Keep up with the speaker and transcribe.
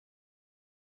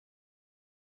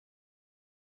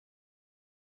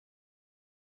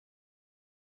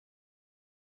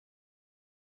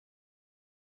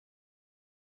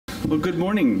Well, good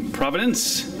morning,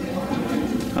 Providence.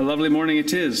 A lovely morning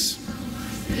it is.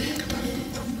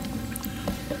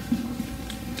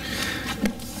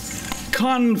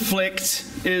 Conflict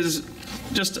is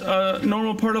just a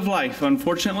normal part of life,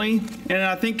 unfortunately, and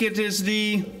I think it is just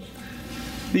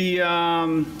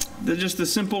the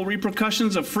simple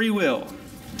repercussions of free will.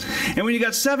 And when you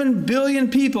got 7 billion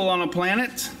people on a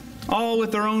planet, all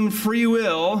with their own free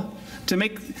will to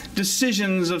make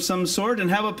decisions of some sort and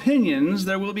have opinions,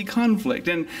 there will be conflict.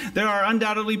 And there are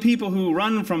undoubtedly people who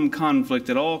run from conflict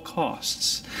at all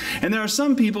costs. And there are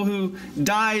some people who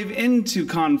dive into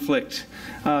conflict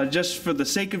just for the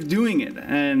sake of doing it.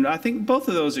 And I think both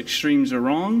of those extremes are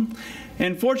wrong.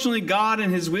 And fortunately, God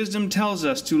in His wisdom tells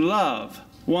us to love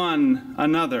one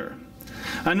another.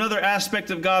 Another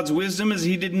aspect of God's wisdom is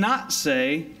He did not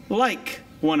say, like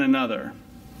one another.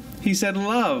 He said,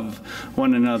 love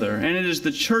one another. And it is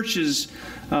the church's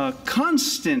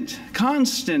constant,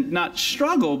 not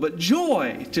struggle, but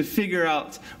joy to figure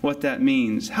out what that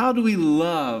means. How do we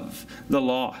love the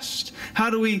lost? How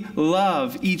do we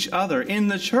love each other in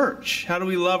the church? How do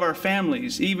we love our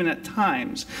families, even at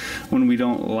times when we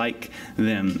don't like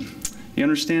them? You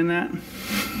understand that?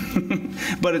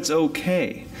 But it's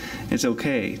okay. It's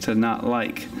okay to not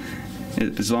like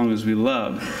it as long as we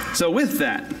love. So with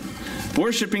that,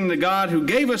 worshiping the God who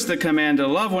gave us the command to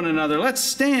love one another, let's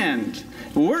stand,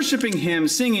 worshiping Him,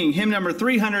 singing hymn number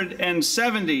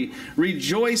 370,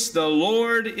 Rejoice, the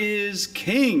Lord is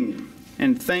King,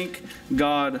 and thank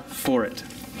God for it.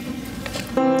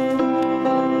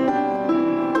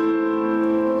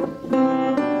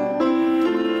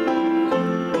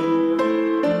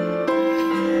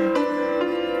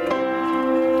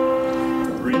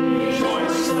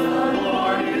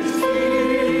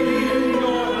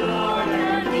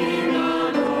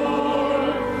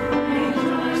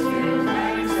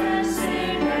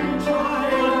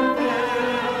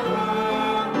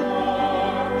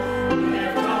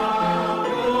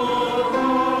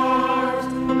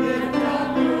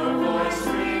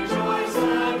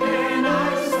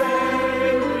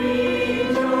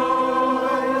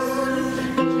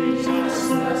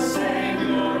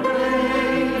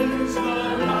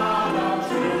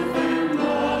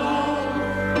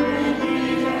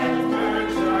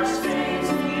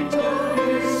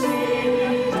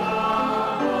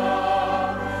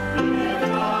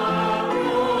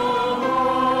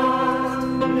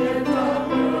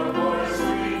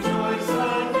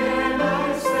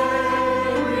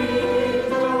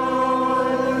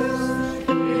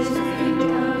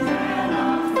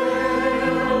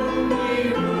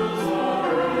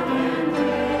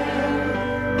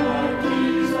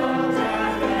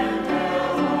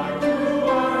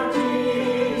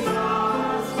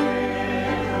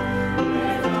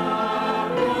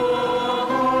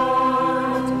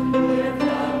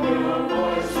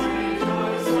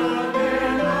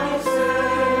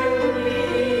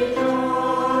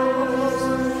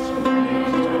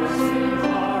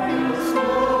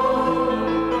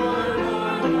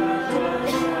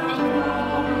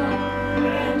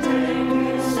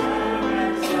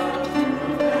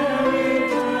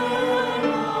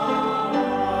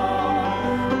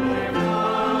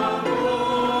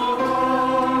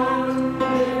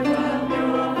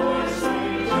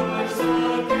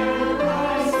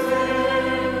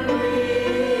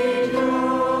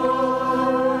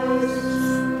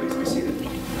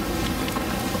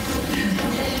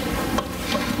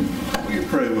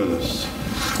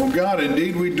 God,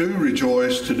 indeed we do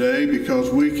rejoice today because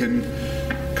we can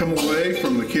come away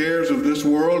from the cares of this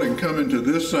world and come into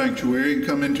this sanctuary and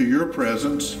come into your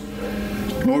presence.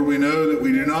 Lord, we know that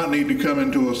we do not need to come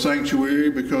into a sanctuary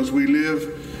because we live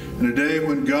in a day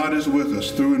when God is with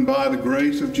us through and by the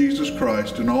grace of Jesus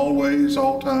Christ in all ways,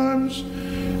 all times,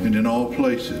 and in all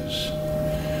places.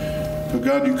 But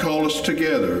God, you call us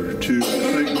together to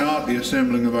forsake not the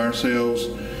assembling of ourselves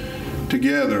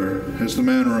together as the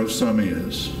manner of some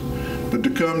is, but to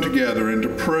come together and to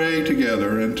pray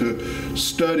together and to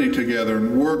study together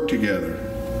and work together.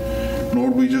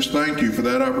 Lord, we just thank you for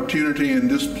that opportunity in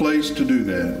this place to do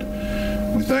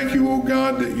that. We thank you, oh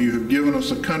God, that you have given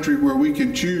us a country where we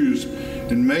can choose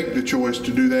and make the choice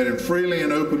to do that and freely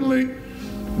and openly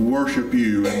worship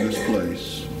you in this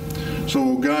place. So,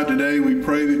 oh God, today we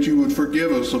pray that you would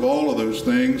forgive us of all of those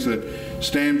things that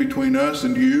stand between us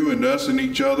and you and us and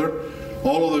each other,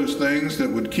 all of those things that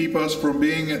would keep us from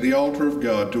being at the altar of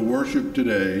God to worship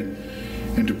today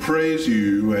and to praise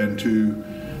you and to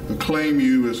acclaim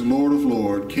you as Lord of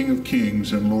Lords, King of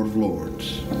Kings, and Lord of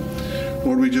Lords.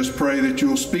 Lord, we just pray that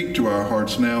you'll speak to our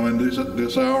hearts now in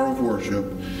this hour of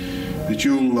worship, that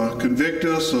you'll convict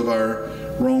us of our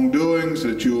wrongdoings,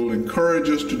 that you'll encourage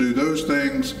us to do those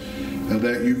things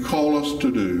that you call us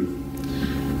to do.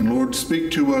 And Lord,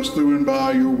 speak to us through and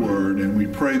by your word, and we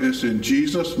pray this in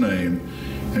Jesus' name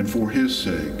and for his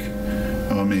sake.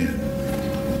 Amen.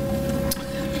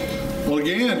 Well,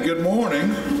 again, good morning.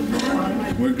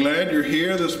 We're glad you're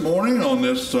here this morning on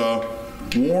this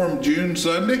warm June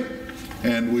Sunday,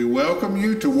 and we welcome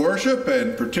you to worship,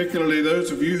 and particularly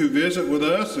those of you who visit with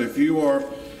us. If you are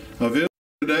a visitor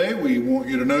today, we want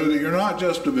you to know that you're not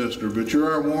just a visitor, but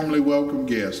you're our warmly welcome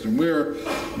guest, and we're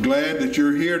glad that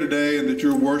you're here today and that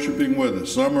you're worshiping with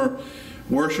us. Some are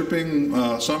worshiping,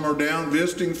 some are down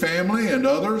visiting family, and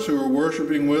others who are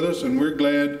worshiping with us, and we're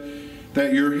glad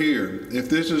that you're here. If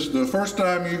this is the first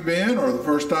time you've been, or the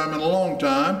first time in a long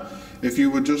time, if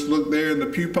you would just look there in the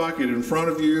pew pocket in front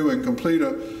of you and complete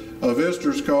a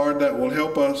visitor's card, that will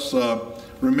help us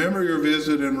remember your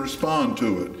visit and respond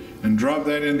to it, and drop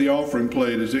that in the offering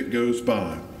plate as it goes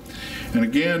by. And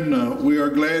again, we are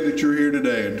glad that you're here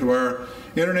today. And to our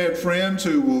internet friends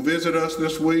who will visit us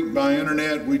this week by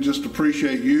internet, we just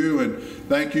appreciate you and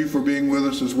thank you for being with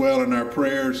us as well, and our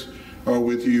prayers are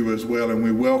with you as well, and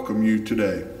we welcome you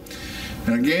today.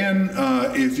 And again,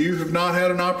 if you have not had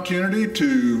an opportunity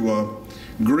to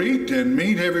greet and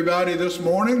meet everybody this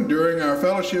morning during our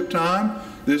fellowship time,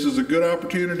 this is a good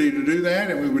opportunity to do that,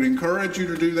 and we would encourage you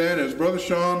to do that as Brother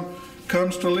Sean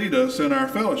comes to lead us in our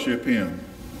fellowship hymn.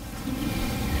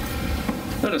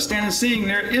 Let us stand and sing,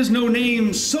 "There is no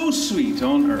name so sweet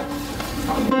on earth."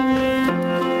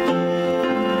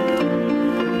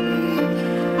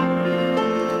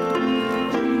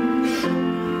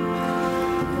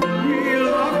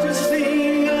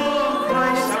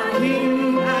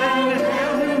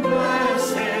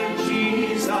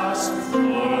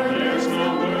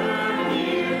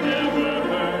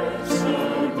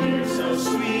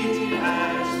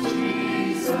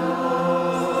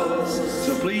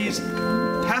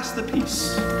 The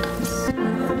peace.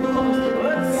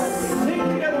 Let's sing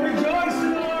together, rejoice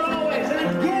in the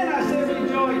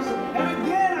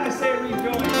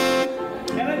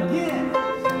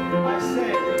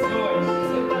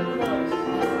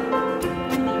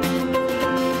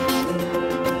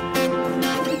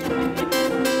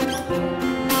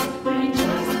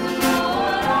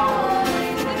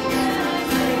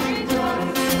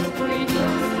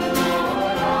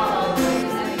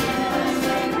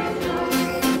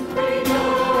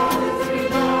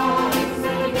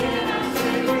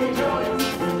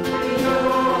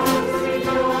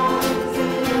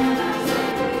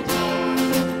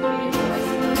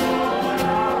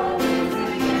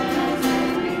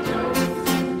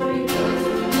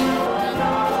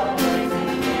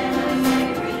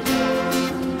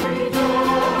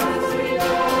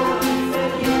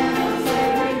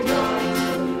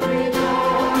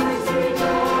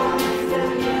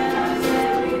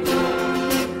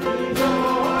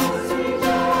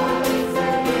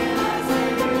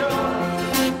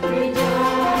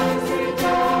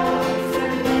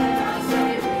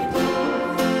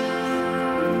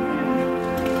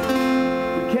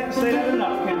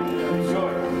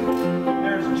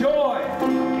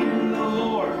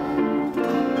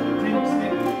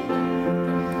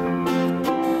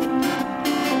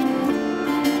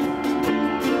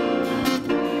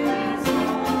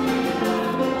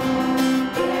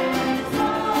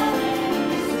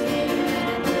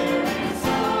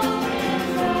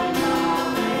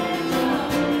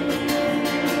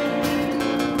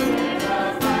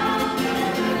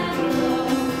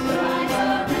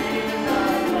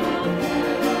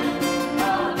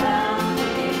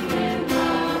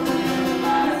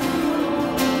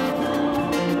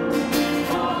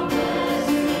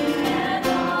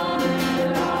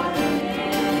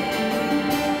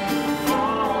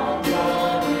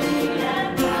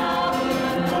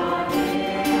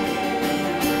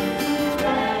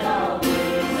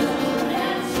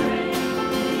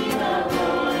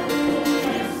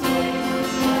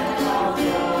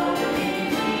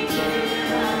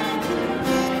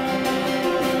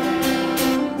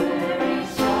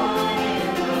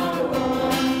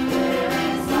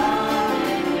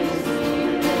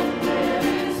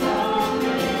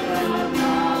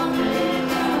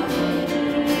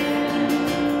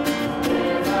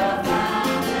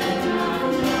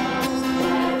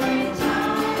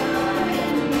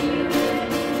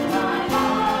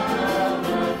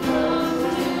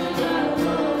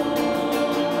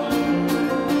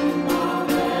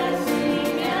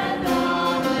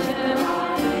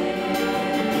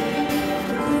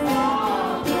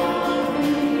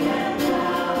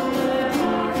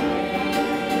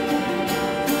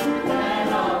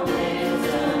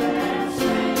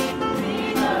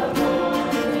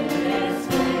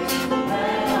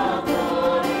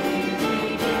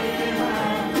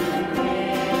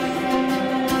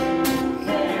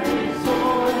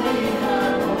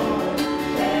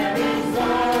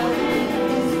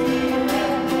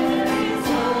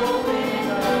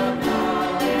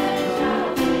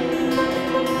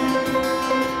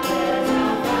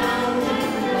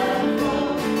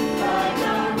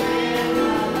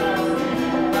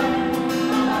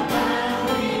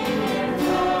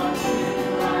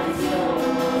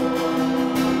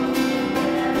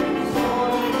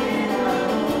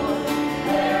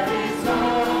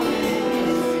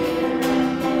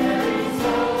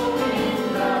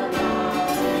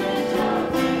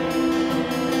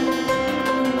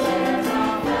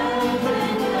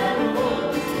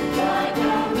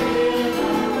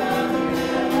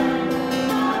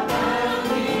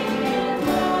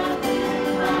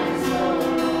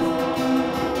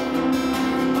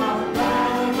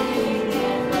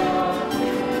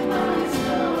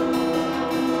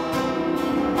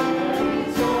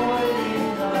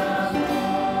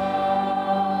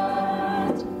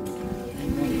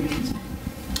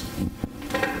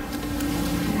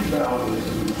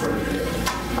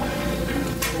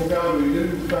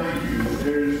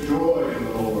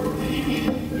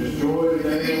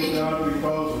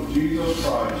Jesus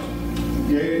Christ, who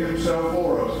gave himself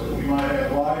for us that we might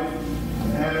have life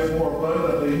and have it more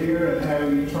abundantly here and have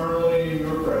it eternally in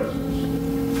your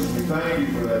presence. We thank you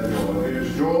for that joy. It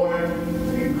is joy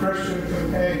in Christian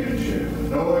companionship,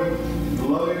 knowing,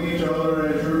 loving each other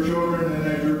as your children and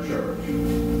as your church.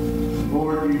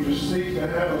 Lord, you just seek to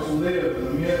have us live in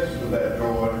the midst of that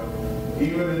joy,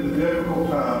 even in the difficult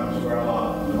times of our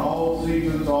lives, in all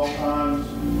seasons, all times,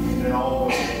 and in all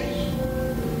ways.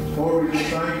 Lord, we just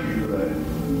thank you for that.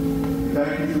 We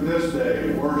thank you for this day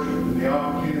of worship and the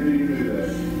opportunity to do that.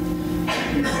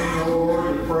 We continue,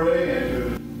 Lord, to pray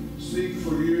and to seek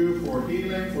for you for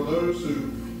healing for those for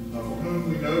whom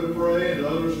we know to pray and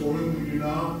others for whom we do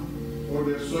not. Lord,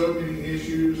 there's so many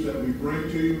issues that we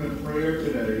bring to you in prayer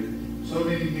today, so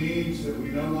many needs that we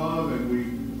know of, and we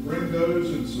bring those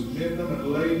and submit them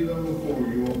and lay them before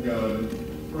you, O God,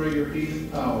 and pray your healing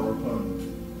power upon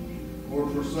them.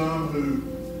 Lord, for some who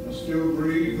still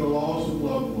grieve the loss of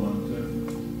loved ones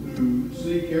and who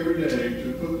seek every day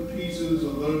to put the pieces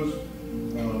of those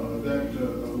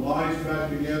of life back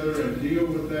together and deal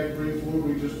with that grief, Lord,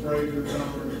 we just pray for your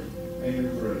comfort and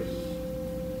your grace.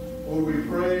 Lord, we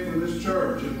pray for this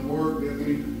church and the work that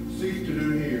we seek to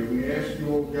do here. We ask you,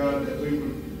 O God, that we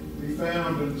would be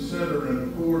found in the center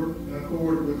and in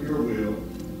accord with your will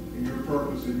and your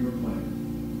purpose and your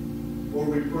plan. Lord,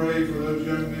 we pray for those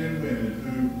young men and women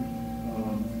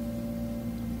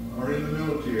who are in the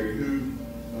military, who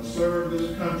serve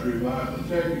this country by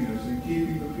protecting us and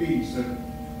keeping the peace and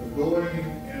going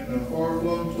in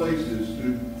far-flung places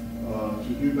to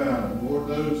do battle. Lord,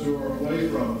 those who are away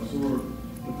from us, who are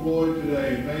deployed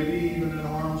today, maybe even in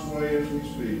harm's way as we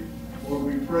speak, Lord,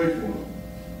 we pray for them.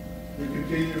 We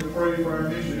continue to pray for our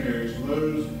missionaries, for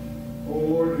those, oh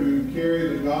Lord, who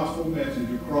carry the gospel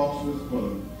message across this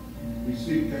globe. We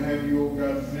seek to have you, oh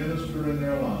God, minister in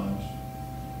their lives.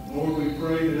 Lord, we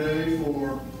pray today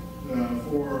for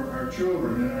our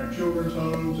children and our children's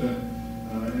homes and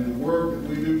the work that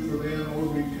we do for them.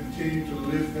 Lord, we continue to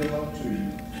lift them up to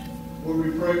you. Lord,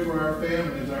 we pray for our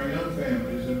families, our young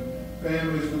families, and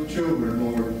families with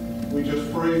children, Lord. We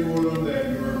just pray for them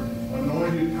that your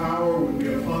anointed power would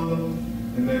be upon them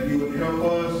and that you would help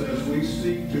us as we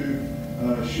seek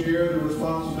to share the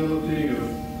responsibility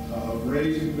of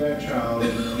raising that child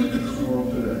in this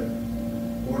world today.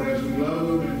 Lord, as we love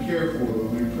them and care for them,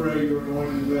 we pray your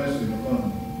anointed blessing upon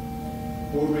them.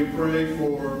 Lord, we pray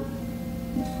for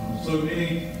so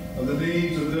many of the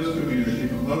needs of this community,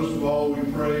 but most of all,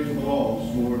 we pray for the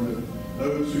lost, Lord, that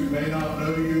those who may not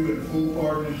know you in full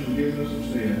pardon and forgiveness of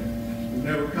sin. We've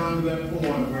never come to that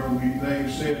point where they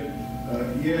have said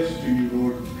yes to you,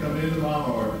 Lord. Come into my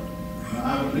heart.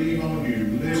 I believe on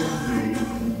you. Live with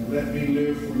me. Let me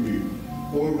live for you.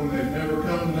 Lord, when they've never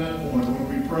come to that point, Lord,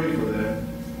 we pray for that.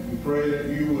 We pray that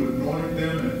you would anoint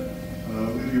them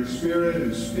with your Spirit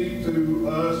and speak to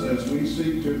us as we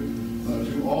seek to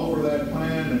offer that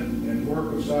plan and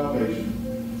work of salvation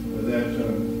that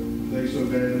they so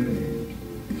badly need.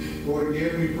 Lord,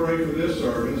 again, we pray for this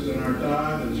service and our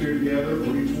time that's here together.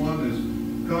 For each one that's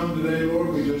come today,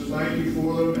 Lord, we just thank you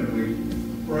for them, and we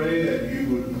pray that you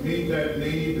would meet that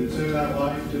need that's in that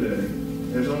life today,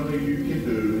 as only you can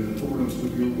do in accordance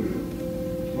with your will.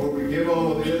 Lord, we give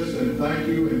all of this and thank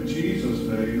you in Jesus'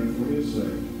 name and for his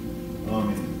sake.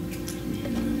 Amen.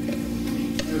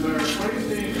 As our praise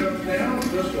team comes down,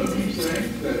 just a few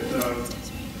things that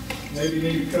maybe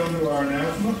need to come to our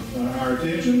announcement, our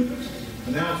attention.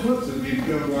 Announcements that need to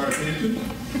come to our attention.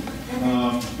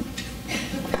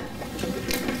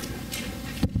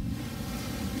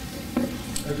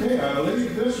 Okay, I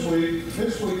believe this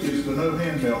week is the no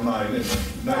handbell night, isn't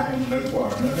it? No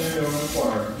choir, no handbell, no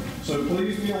choir. So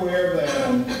please be aware of that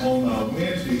on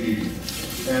Wednesday evening.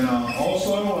 And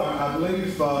also, I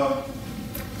believe I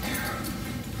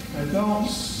don't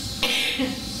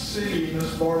see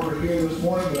Miss Barbara here this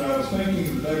morning, but I was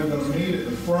thinking that they were going to meet at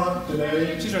the front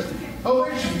today. Oh,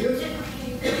 there she is.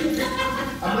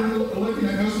 I've been looking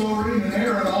at Miss Lorraine and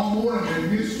Aaron all morning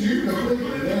and missed you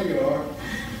completely. There you are.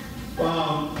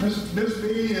 Miss B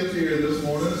is here this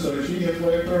morning, so she has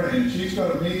waved her hand. She's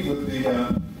going to meet with the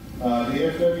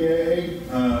FWA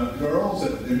girls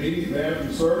immediately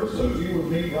after service. So if you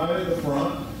would meet right at the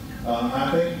front,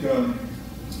 I think the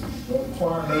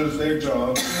choir knows their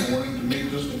job this morning to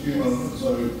meet just a few moments.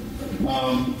 So.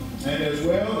 And as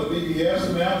well, the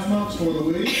VBS announcements for the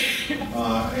week,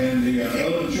 and the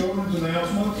other children's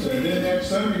announcements. And then next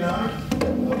Sunday night, I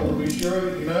want to be sure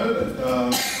that you know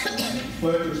that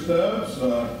Fletcher Stubbs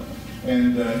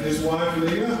and his wife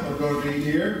Leah are going to be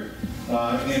here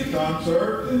in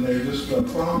concert. And there just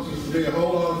promises to be a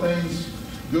whole lot of things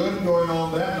good going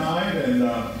on that night. And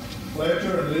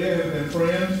Fletcher and Leah have been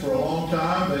friends for a long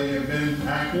time. They have been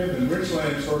active in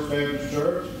Richlands First Baptist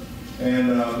Church,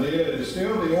 and Leah is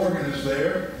still the organist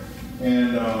there,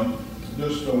 and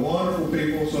just wonderful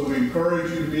people. So we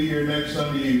encourage you to be here next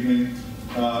Sunday evening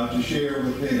to share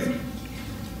with them.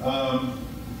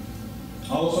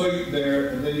 Also,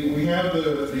 we have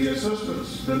the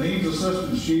assistance, the needs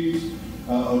assistance sheets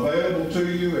available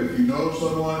to you. If you know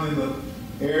someone in the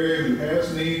area who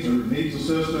has needs or needs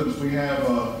assistance, we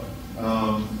have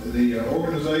the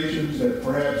organizations that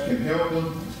perhaps can help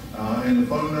them and the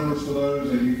phone numbers for those,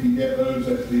 and you can get those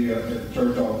at the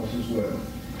church office as well.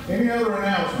 Any other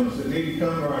announcements that need to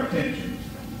come to our attention?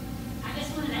 I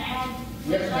just wanted to add,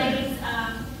 Yes, ladies,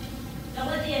 don't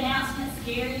let the announcement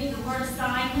scare you. The word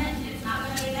assignment, it's not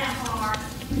going to be that hard.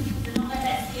 So don't let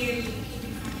that scare you and keep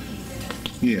you from using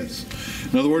it. Yes.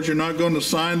 In other words, you're not going to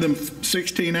assign them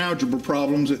 16 algebra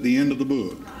problems at the end of the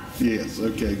book. Yes.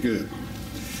 Okay, good.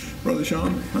 Brother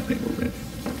Sean, I think we're ready.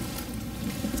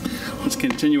 Let's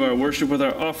continue our worship with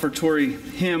our offertory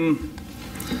hymn,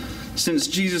 Since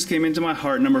Jesus Came Into My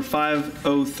Heart, number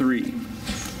 503.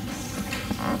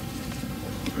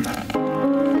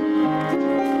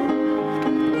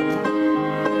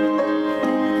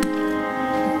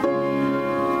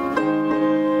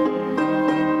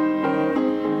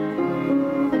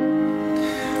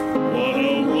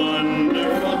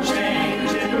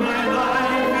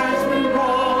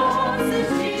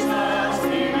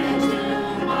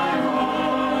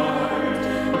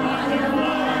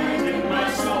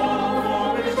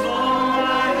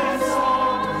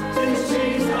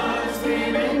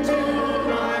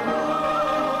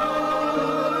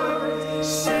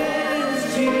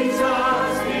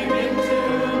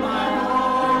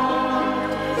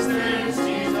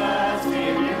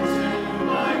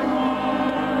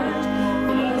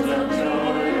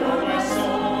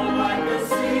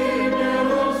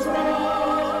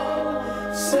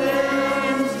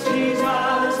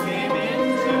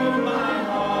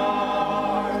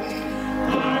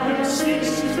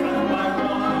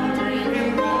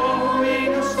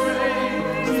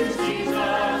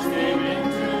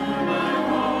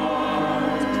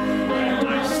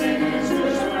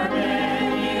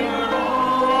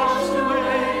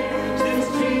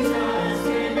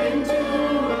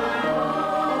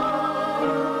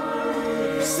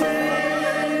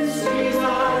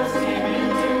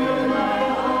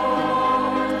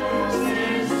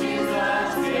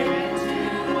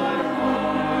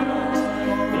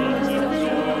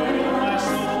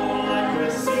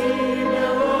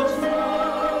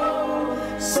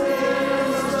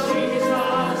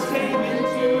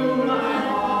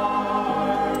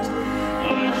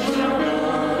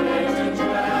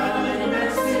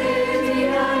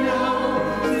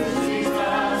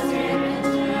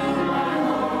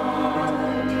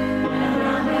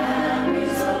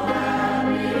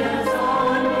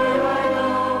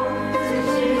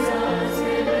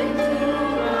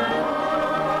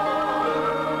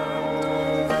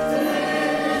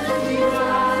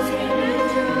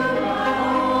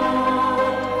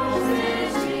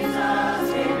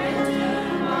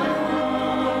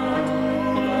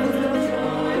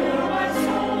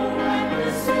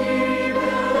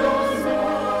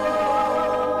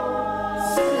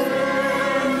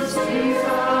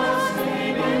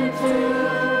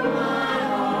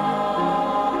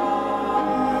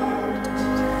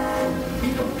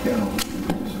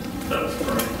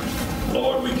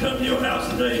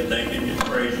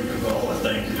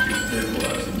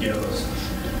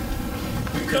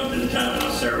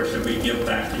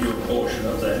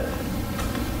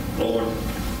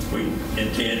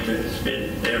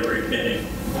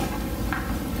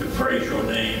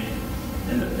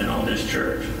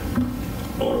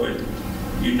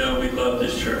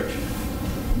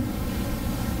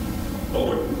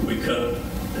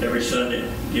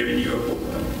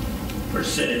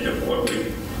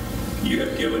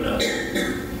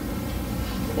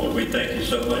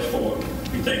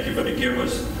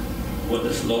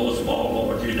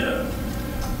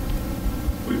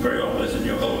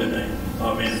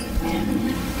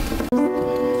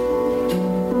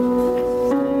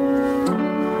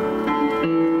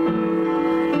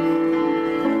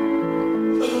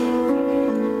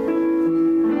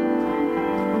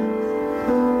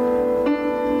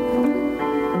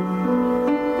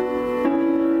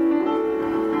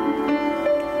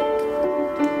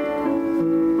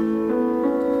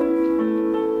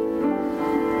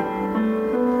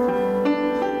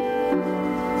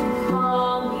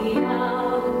 Call me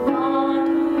out, God,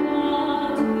 who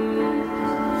art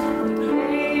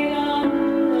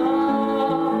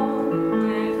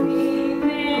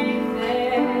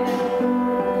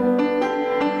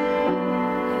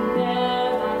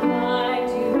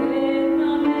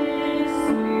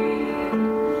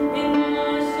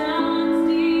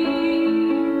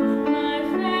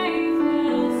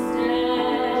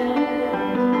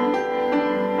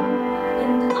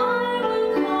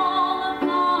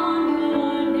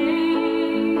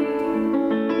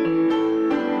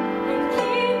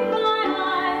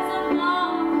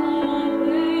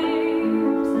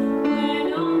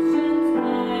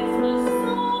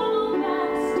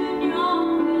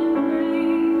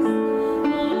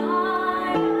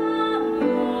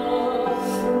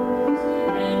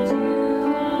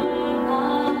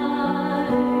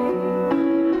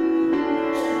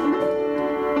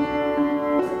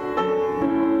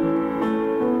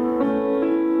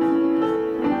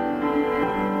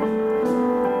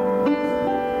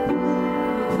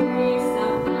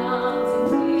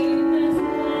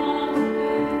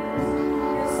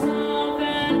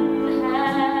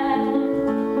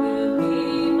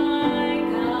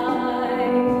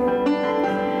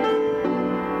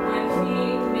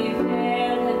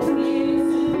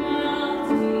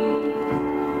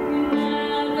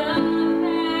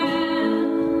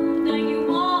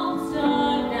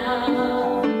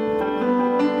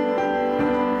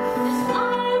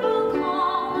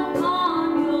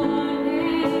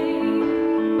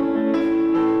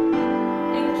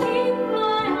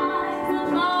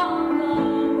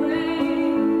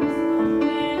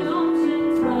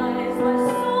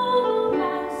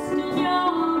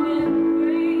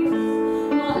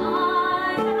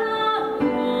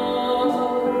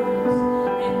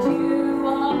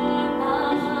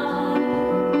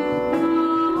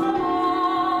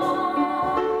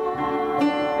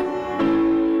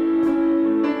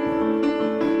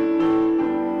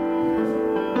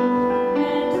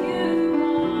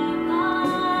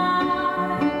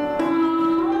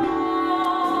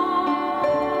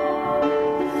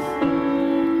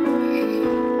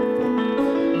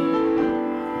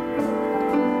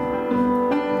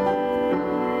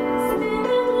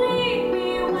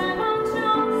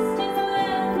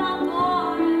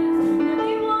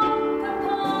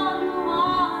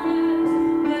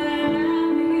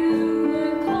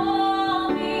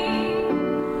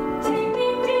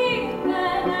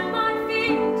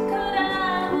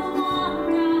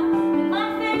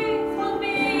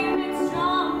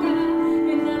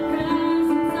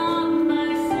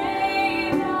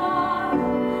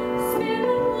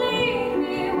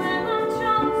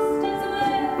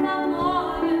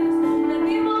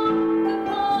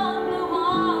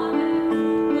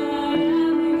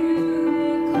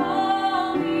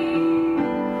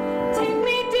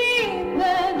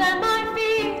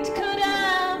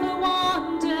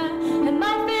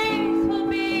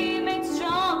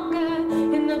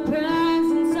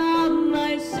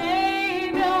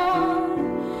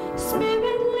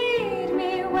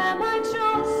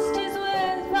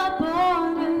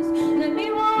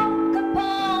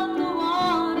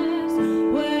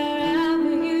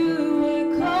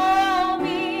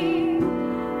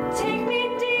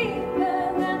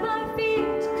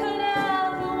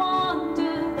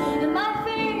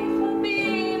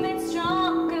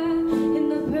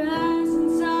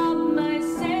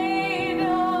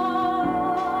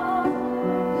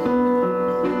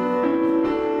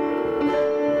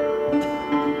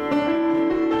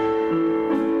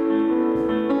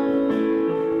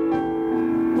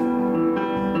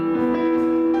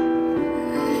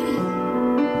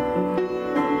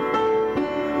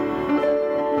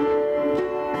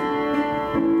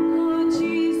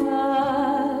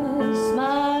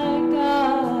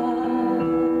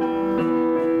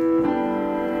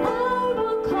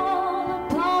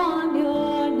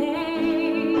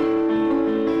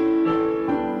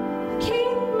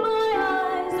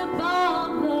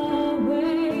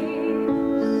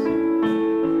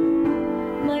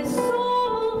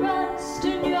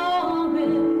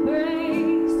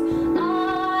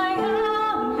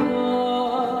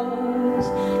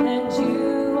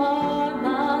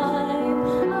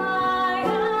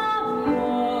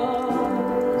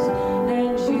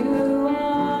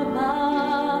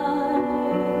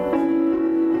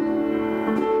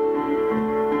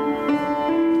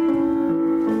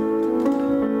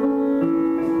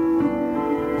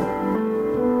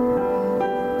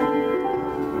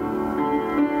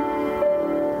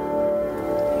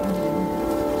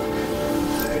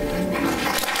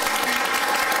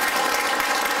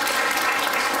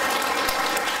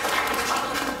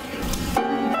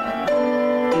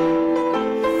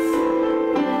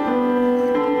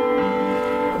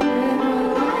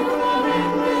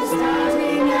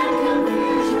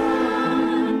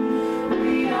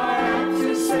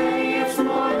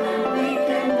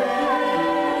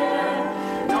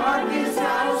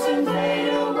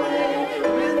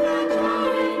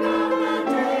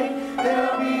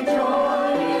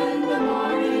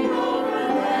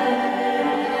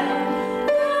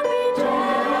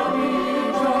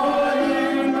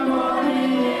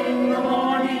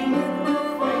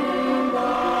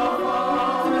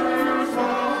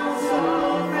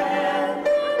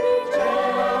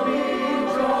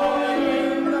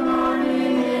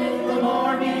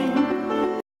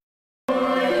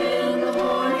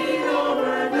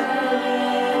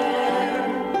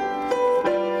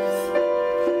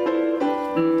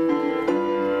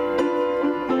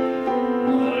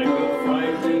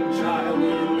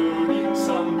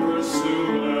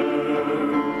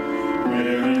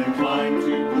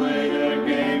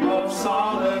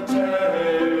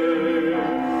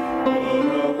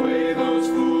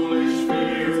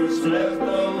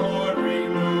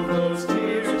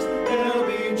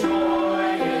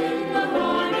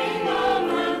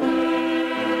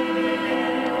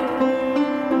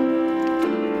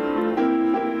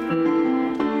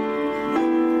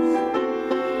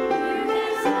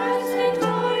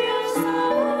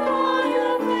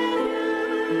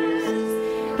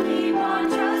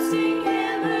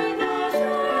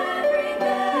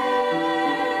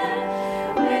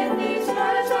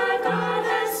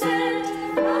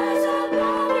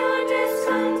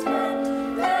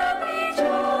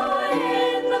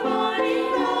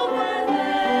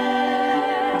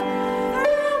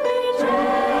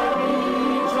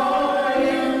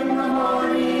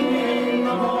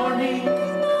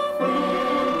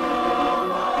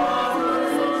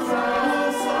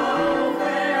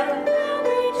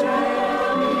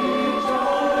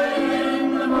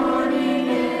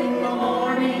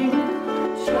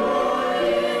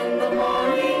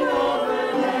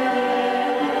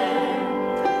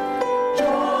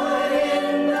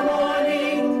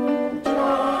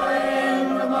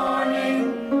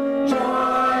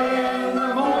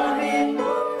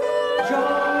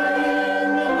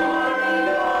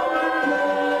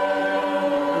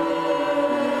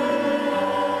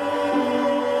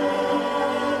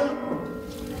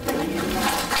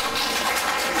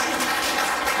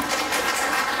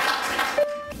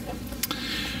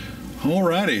All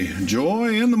righty.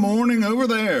 Joy in the morning over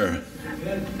there.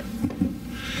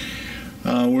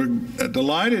 We're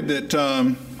delighted that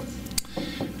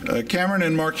Cameron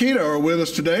and Marquita are with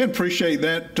us today. Appreciate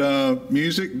that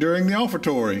music during the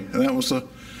offertory. That was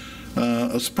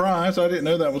a surprise. I didn't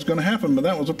know that was going to happen, but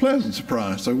that was a pleasant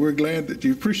surprise. So we're glad that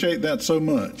you appreciate that so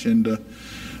much, and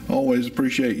always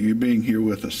appreciate you being here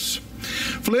with us.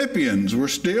 Philippians, we're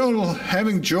still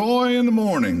having joy in the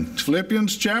morning.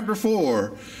 Philippians chapter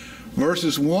 4,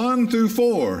 verses 1 through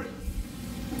 4.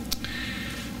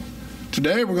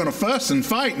 Today we're going to fuss and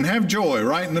fight and have joy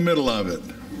right in the middle of it.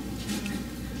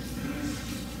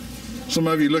 Some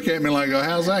of you look at me like, oh,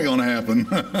 how's that going to happen?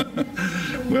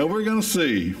 Well, we're going to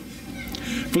see.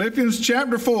 Philippians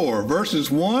chapter 4, verses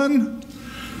 1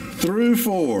 through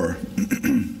 4.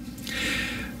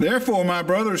 Therefore, my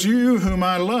brothers, you whom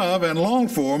I love and long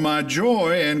for, my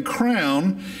joy and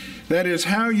crown, that is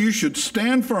how you should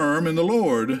stand firm in the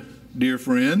Lord, dear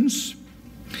friends.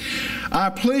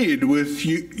 I plead with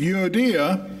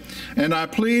Euodia and I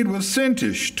plead with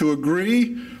Syntyche to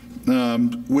agree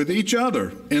with each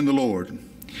other in the Lord.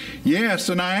 Yes,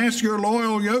 and I ask your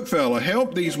loyal yokefellow,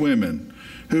 help these women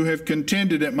who have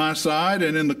contended at my side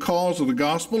and in the cause of the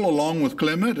gospel, along with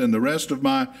Clement and the rest of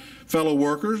my fellow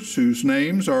workers whose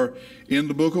names are in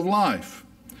the book of life.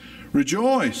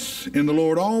 Rejoice in the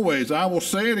Lord always. I will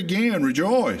say it again,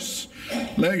 rejoice.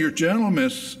 Let your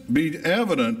gentleness be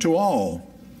evident to all.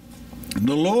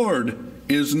 The Lord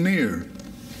is near.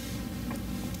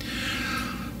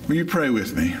 Will you pray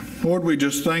with me? Lord, we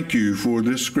just thank you for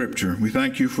this scripture. We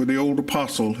thank you for the old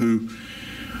apostle who,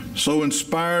 so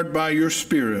inspired by your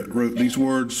Spirit, wrote these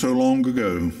words so long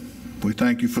ago. We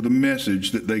thank you for the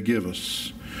message that they give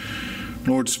us.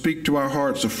 Lord, speak to our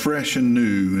hearts afresh and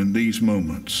new in these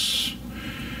moments.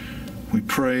 We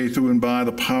pray through and by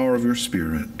the power of your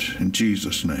Spirit. In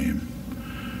Jesus' name,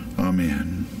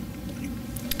 amen.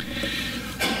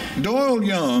 Doyle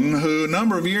Young, who a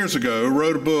number of years ago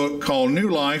wrote a book called New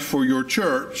Life for Your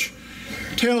Church,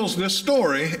 tells this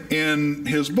story in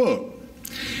his book.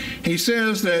 He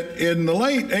says that in the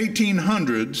late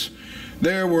 1800s,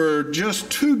 there were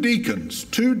just two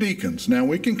deacons. Now,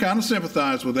 we can kind of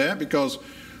sympathize with that because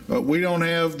we don't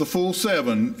have the full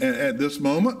 7 at this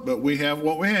moment, but we have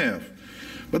what we have.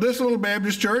 But this little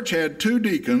Baptist church had 2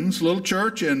 deacons, little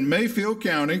church in Mayfield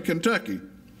County, Kentucky.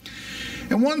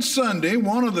 And one Sunday,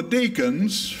 one of the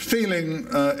deacons, feeling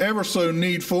ever so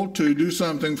needful to do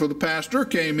something for the pastor,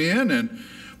 came in and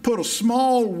put a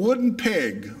small wooden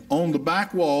peg on the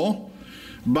back wall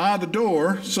by the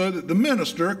door so that the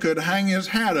minister could hang his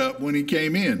hat up when he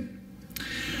came in.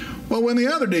 Well, when the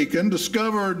other deacon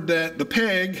discovered that the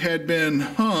peg had been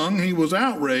hung, he was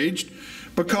outraged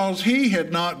because he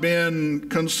had not been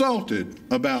consulted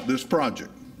about this project.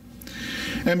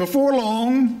 And before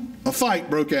long, a fight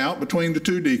broke out between the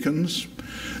 2 deacons.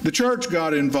 The church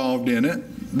got involved in it.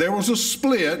 There was a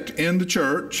split in the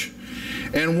church,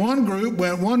 and one group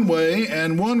went one way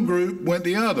and one group went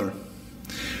the other.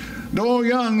 Doyle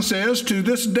Young says, to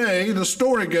this day, the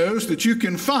story goes that you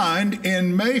can find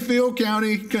in Mayfield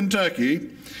County, Kentucky,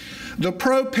 the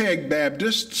pro-peg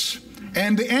Baptists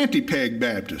and the anti-peg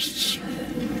Baptists.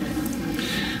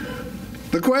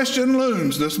 The question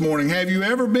looms this morning, have you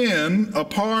ever been a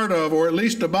part of, or at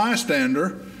least a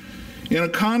bystander, in a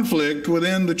conflict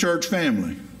within the church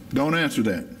family? Don't answer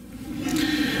that.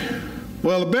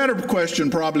 Well, the better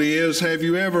question probably is, have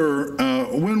you ever,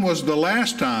 when was the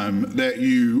last time that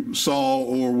you saw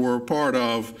or were part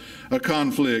of a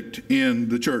conflict in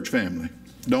the church family?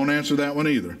 Don't answer that one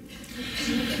either.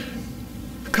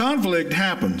 Conflict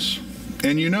happens,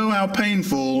 and you know how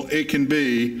painful it can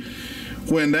be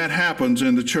when that happens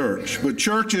in the church. But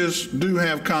churches do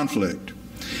have conflict.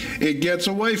 It gets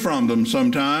away from them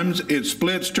sometimes. It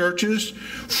splits churches.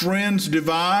 Friends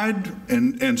divide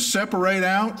and separate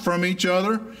out from each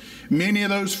other. Many of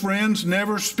those friends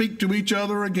never speak to each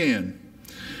other again.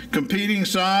 Competing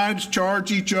sides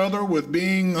charge each other with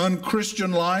being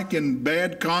unchristian-like and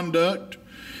bad conduct.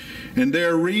 And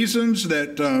there are reasons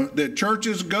that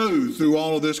churches go through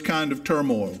all of this kind of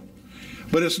turmoil.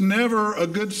 But it's never a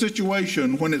good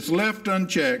situation when it's left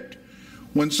unchecked,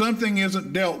 when something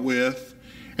isn't dealt with,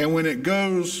 and when it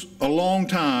goes a long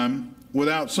time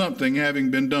without something having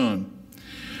been done.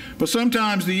 But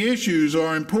sometimes the issues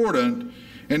are important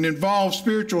and involve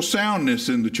spiritual soundness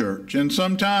in the church, and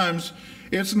sometimes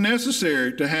it's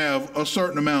necessary to have a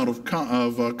certain amount of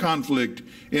conflict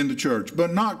in the church,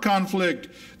 but not conflict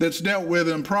that's dealt with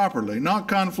improperly, not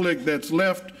conflict that's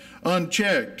left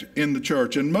unchecked in the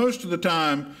church. And most of the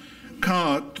time,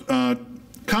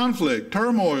 Conflict,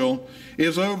 turmoil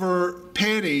is over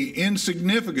petty,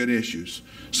 insignificant issues.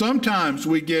 Sometimes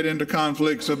we get into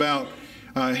conflicts about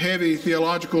heavy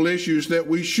theological issues that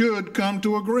we should come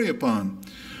to agree upon.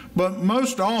 But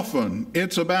most often,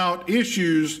 it's about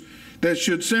issues that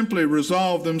should simply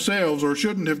resolve themselves or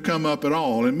shouldn't have come up at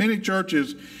all. And many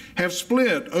churches have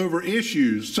split over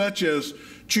issues such as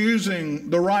choosing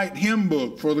the right hymn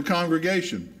book for the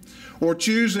congregation, or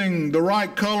choosing the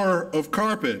right color of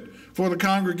carpet for the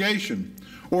congregation,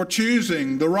 or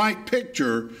choosing the right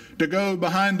picture to go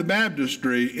behind the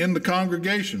baptistry in the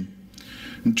congregation.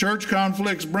 And church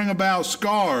conflicts bring about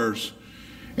scars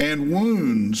and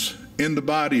wounds in the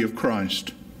body of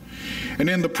Christ. And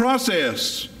in the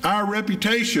process, our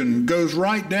reputation goes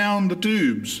right down the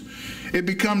tubes. It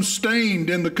becomes stained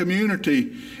in the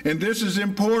community. And this is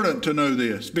important to know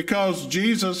this, because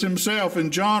Jesus himself,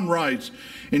 and John writes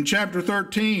in chapter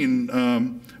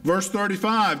 13, verse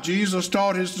 35, Jesus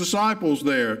taught his disciples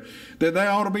there that they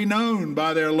ought to be known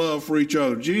by their love for each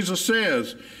other. Jesus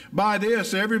says, by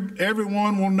this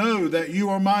everyone will know that you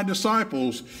are my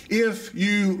disciples if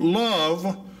you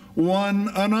love one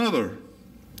another.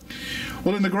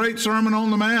 Well, in the great Sermon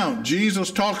on the Mount, Jesus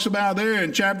talks about there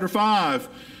in chapter 5,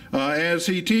 as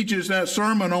he teaches that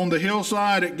sermon on the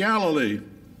hillside at Galilee.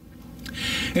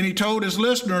 And he told his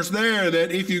listeners there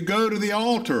that if you go to the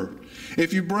altar,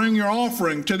 if you bring your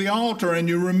offering to the altar and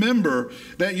you remember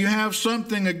that you have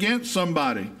something against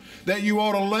somebody, that you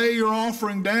ought to lay your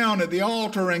offering down at the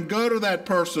altar and go to that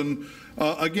person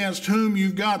against whom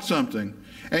you've got something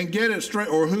and get it straight,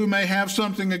 or who may have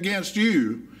something against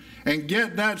you, and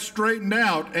get that straightened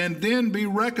out, and then be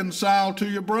reconciled to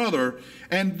your brother,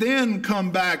 and then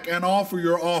come back and offer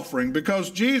your offering.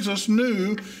 Because Jesus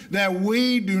knew that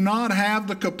we do not have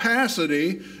the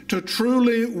capacity to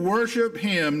truly worship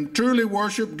him, truly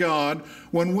worship God,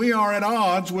 when we are at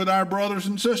odds with our brothers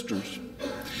and sisters.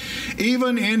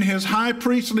 Even in his high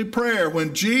priestly prayer,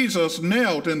 when Jesus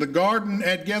knelt in the garden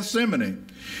at Gethsemane,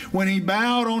 when he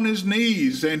bowed on his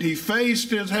knees and he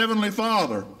faced his heavenly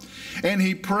Father, and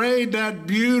he prayed that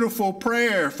beautiful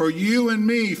prayer for you and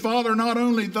me, Father, not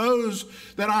only those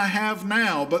that I have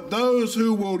now, but those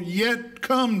who will yet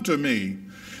come to me.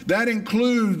 That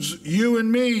includes you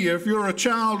and me if you're a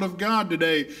child of God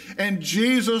today. And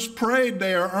Jesus prayed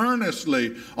there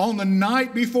earnestly on the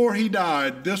night before he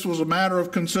died. This was a matter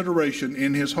of consideration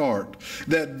in his heart,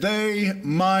 that they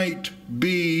might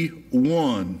be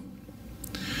one.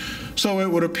 So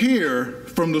it would appear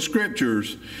from the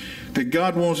scriptures that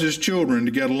God wants his children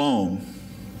to get along.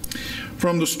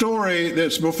 From the story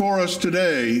that's before us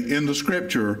today in the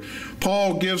scripture,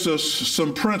 Paul gives us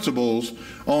some principles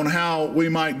on how we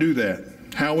might do that,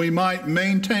 how we might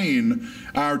maintain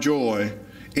our joy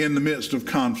in the midst of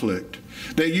conflict.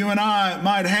 That you and I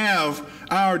might have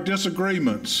our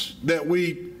disagreements, that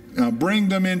we bring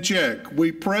them in check.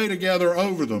 We pray together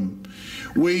over them.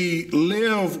 We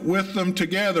live with them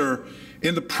together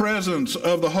in the presence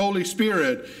of the Holy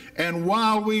Spirit. And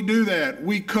while we do that,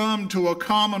 we come to a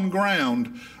common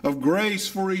ground of grace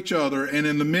for each other, and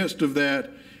in the midst of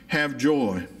that, have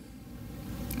joy.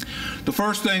 The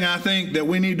first thing I think that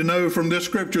we need to know from this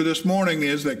scripture this morning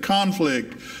is that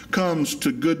conflict comes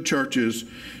to good churches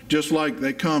just like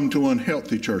they come to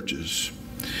unhealthy churches.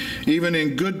 Even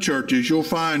in good churches, you'll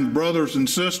find brothers and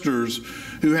sisters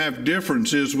who have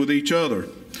differences with each other.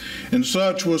 And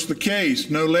such was the case,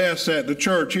 no less, at the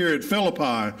church here at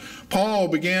Philippi. Paul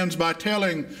begins by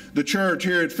telling the church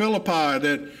here at Philippi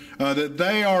that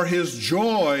they are his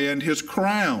joy and his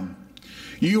crown.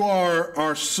 You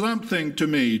are something to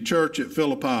me, church at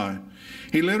Philippi.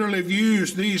 He literally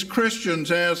views these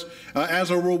Christians as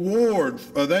a reward.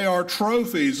 They are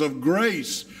trophies of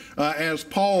grace, as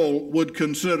Paul would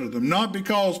consider them. Not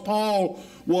because Paul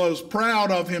was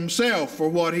proud of himself for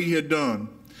what he had done,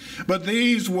 but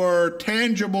these were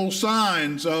tangible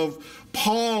signs of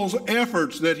Paul's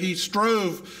efforts that he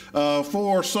strove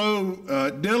for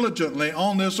so diligently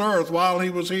on this earth while he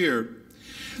was here.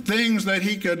 Things that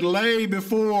he could lay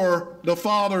before the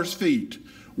Father's feet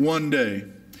one day.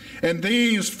 And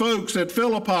these folks at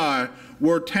Philippi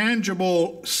were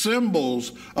tangible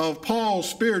symbols of Paul's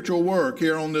spiritual work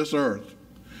here on this earth.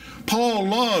 Paul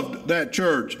loved that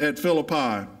church at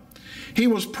Philippi. He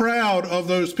was proud of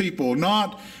those people,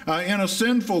 not in a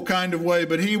sinful kind of way,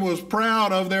 but he was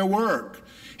proud of their work.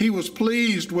 He was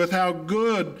pleased with how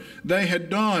good they had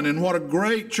done and what a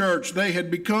great church they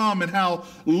had become and how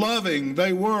loving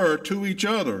they were to each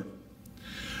other.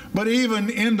 But even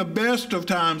in the best of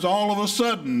times, all of a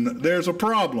sudden, there's a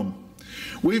problem.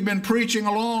 We've been preaching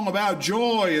along about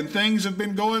joy and things have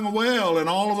been going well, and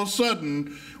all of a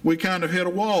sudden we kind of hit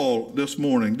a wall this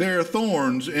morning. There are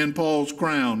thorns in Paul's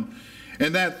crown,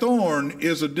 and that thorn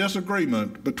is a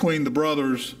disagreement between the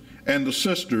brothers and the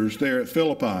sisters there at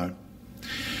Philippi.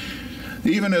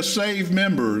 Even as saved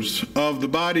members of the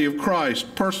body of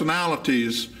Christ,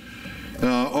 personalities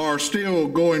are still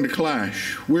going to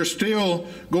clash. We're still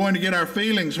going to get our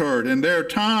feelings hurt, and there are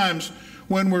times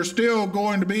when we're still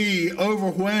going to be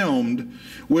overwhelmed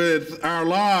with our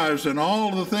lives and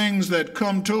all the things that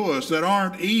come to us that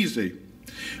aren't easy.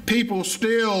 People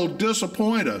still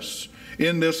disappoint us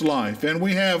in this life, and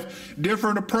we have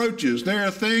different approaches. There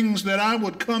are things that I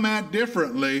would come at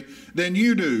differently than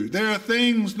you do. There are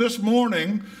things this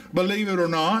morning, believe it or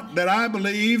not, that I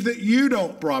believe that you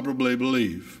don't probably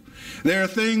believe. There are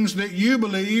things that you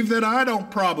believe that I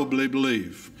don't probably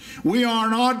believe. We are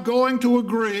not going to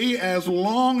agree as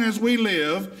long as we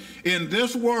live in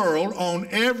this world on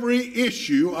every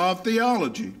issue of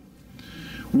theology.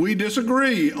 We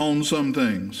disagree on some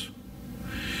things.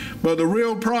 But the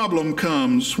real problem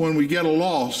comes when we get a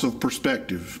loss of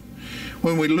perspective,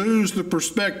 when we lose the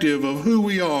perspective of who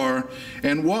we are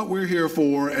and what we're here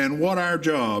for and what our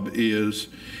job is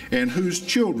and whose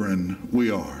children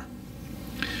we are.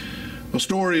 A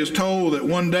story is told that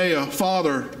one day a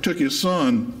father took his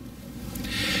son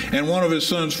and one of his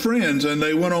son's friends, and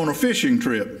they went on a fishing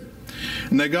trip.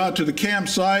 And they got to the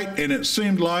campsite, and it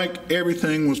seemed like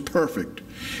everything was perfect.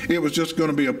 It was just going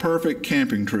to be a perfect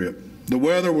camping trip. The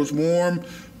weather was warm,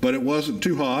 but it wasn't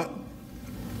too hot.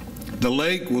 The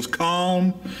lake was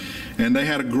calm, and they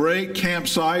had a great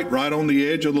campsite right on the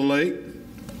edge of the lake.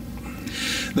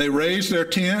 They raised their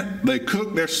tent, they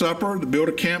cooked their supper, they built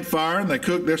a campfire, and they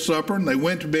cooked their supper, and they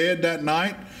went to bed that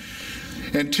night,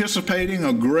 anticipating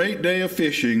a great day of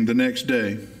fishing the next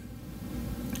day.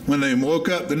 When they woke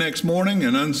up the next morning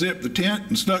and unzipped the tent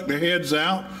and stuck their heads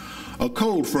out, a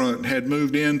cold front had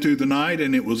moved in through the night,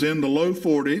 and it was in the low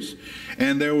 40s,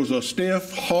 and there was a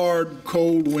stiff, hard,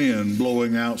 cold wind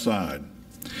blowing outside.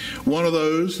 One of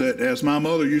those that, as my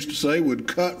mother used to say, would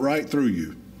cut right through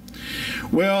you.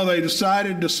 Well, they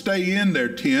decided to stay in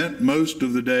their tent most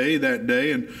of the day that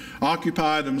day and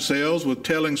occupy themselves with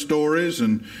telling stories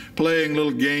and playing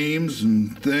little games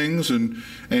and things and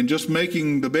just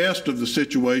making the best of the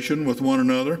situation with one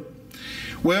another.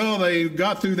 Well, they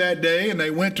got through that day and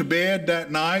they went to bed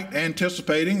that night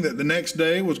anticipating that the next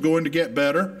day was going to get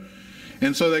better.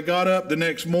 And so they got up the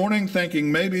next morning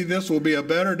thinking maybe this will be a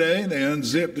better day. They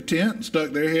unzipped the tent and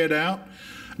stuck their head out.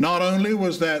 Not only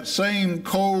was that same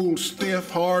cold,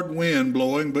 stiff, hard wind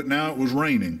blowing, but now it was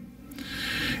raining.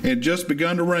 It had just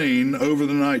begun to rain over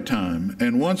the nighttime.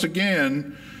 And once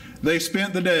again, they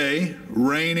spent the day,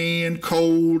 rainy and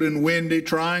cold and windy,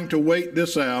 trying to wait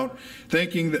this out,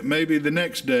 thinking that maybe the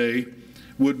next day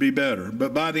would be better.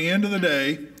 But by the end of the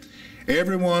day,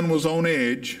 everyone was on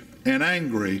edge and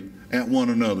angry at one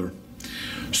another.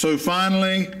 So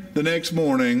finally, the next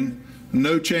morning,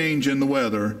 no change in the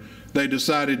weather, they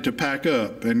decided to pack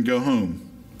up and go home.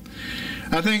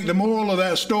 I think the moral of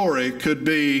that story could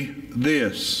be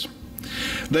this.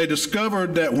 They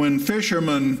discovered that when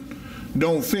fishermen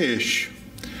don't fish,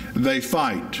 they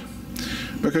fight.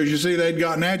 Because you see, they'd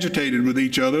gotten agitated with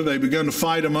each other. They begun to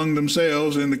fight among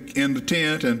themselves in the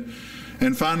tent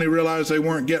and finally realized they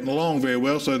weren't getting along very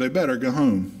well, so they better go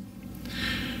home.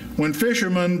 When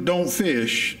fishermen don't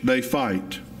fish, they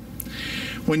fight.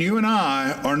 When you and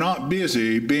I are not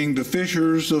busy being the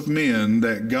fishers of men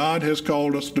that God has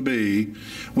called us to be,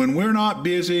 when we're not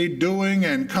busy doing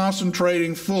and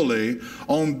concentrating fully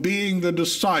on being the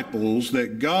disciples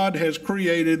that God has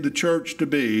created the church to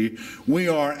be, we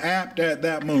are apt at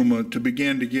that moment to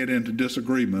begin to get into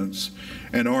disagreements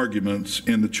and arguments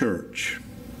in the church.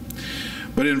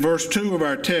 But in verse 2 of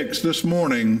our text this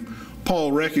morning,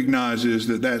 Paul recognizes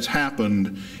that that's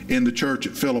happened in the church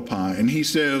at Philippi, and he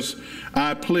says,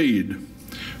 I plead.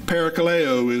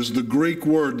 Parakaleo is the Greek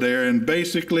word there, and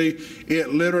basically it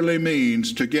literally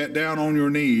means to get down on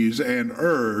your knees and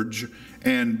urge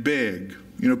and beg.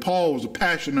 You know, Paul was a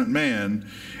passionate man,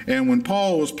 and when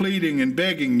Paul was pleading and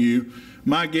begging you,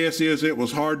 my guess is it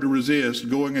was hard to resist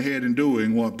going ahead and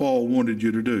doing what Paul wanted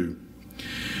you to do.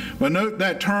 But note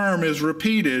that term is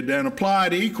repeated and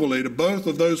applied equally to both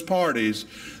of those parties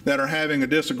that are having a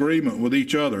disagreement with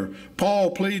each other.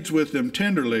 Paul pleads with them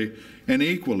tenderly and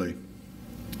equally.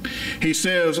 He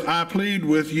says, I plead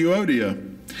with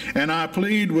Euodia, and I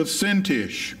plead with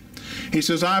Syntyche. He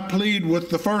says, I plead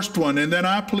with the first one, and then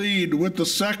I plead with the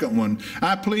second one.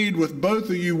 I plead with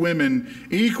both of you women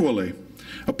equally.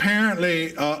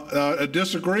 Apparently, a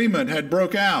disagreement had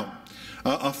broke out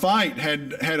a fight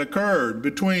had occurred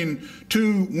between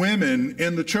two women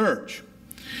in the church.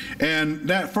 And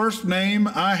that first name,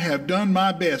 I have done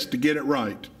my best to get it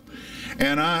right.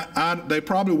 And they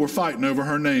probably were fighting over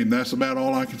her name. That's about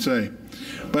all I can say.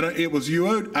 But it was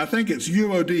I think it's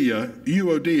Euodia.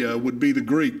 Euodia would be the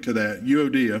Greek to that,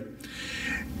 Euodia.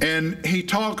 And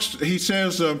he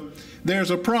says,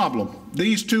 there's a problem.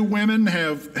 These two women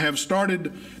have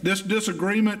started this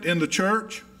disagreement in the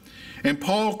church, and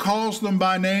Paul calls them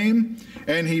by name,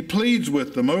 and he pleads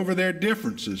with them over their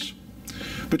differences.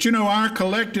 But you know, our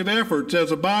collective efforts as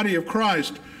a body of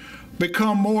Christ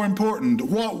become more important.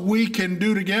 What we can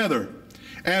do together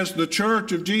as the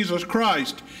church of Jesus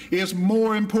Christ is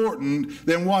more important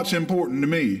than what's important to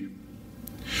me.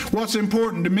 What's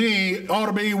important to me ought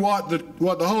to be what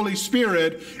the Holy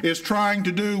Spirit is trying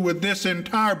to do with this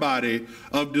entire body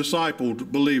of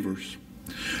discipled believers.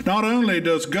 Not only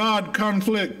does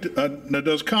conflict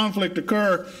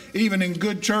occur even in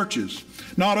good churches,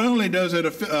 not only does it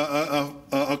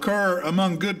occur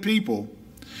among good people,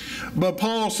 but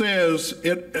Paul says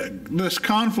this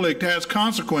conflict has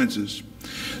consequences.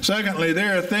 Secondly,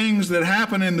 there are things that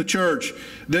happen in the church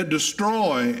that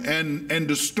destroy and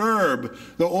disturb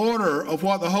the order of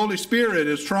what the Holy Spirit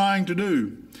is trying to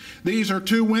do. These are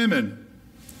two women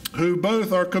who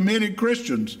both are committed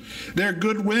Christians. They're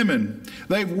good women.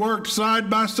 They've worked side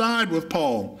by side with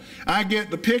Paul. I get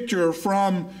the picture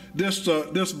from this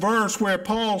verse where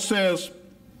Paul says,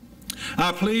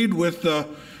 I plead with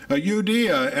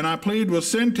Euodia and I plead with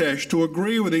Syntyche to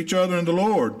agree with each other in the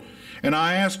Lord. And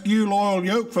I ask you, loyal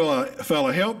yoke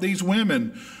fella, help these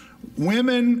women.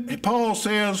 Women, Paul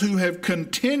says, who have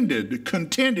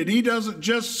contended. He doesn't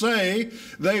just say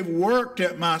they've worked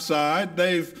at my side,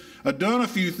 they've done a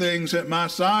few things at my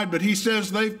side, but he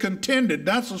says they've contended.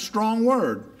 That's a strong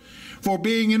word. For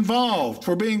being involved,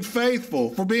 for being faithful,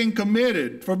 for being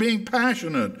committed, for being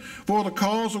passionate for the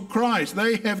cause of Christ.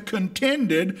 They have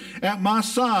contended at my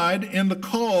side in the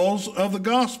cause of the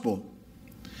gospel.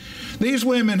 These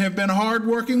women have been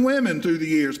hard-working women through the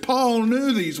years. Paul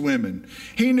knew these women.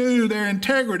 He knew their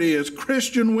integrity as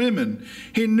Christian women.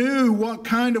 He knew what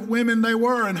kind of women they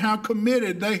were and how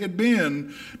committed they had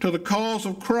been to the cause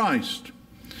of Christ.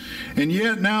 And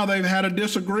yet now they've had a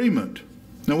disagreement.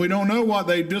 Now, we don't know what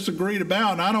they disagreed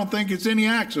about, and I don't think it's any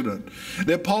accident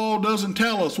that Paul doesn't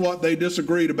tell us what they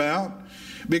disagreed about,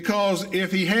 because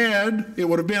if he had, it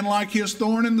would have been like his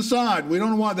thorn in the side. We don't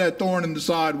know what that thorn in the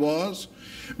side was,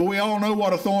 but we all know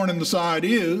what a thorn in the side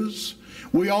is.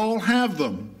 We all have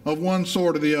them of one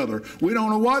sort or the other. We don't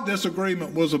know what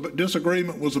disagreement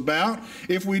was about.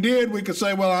 If we did, we could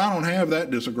say, well, I don't have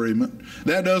that disagreement.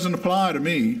 That doesn't apply to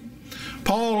me.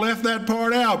 Paul left that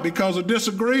part out because a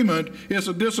disagreement is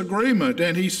a disagreement,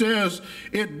 and he says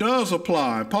it does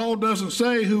apply. Paul doesn't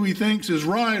say who he thinks is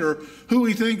right or who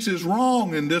he thinks is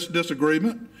wrong in this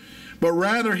disagreement, but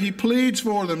rather he pleads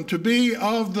for them to be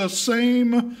of the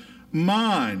same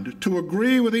mind, to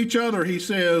agree with each other, he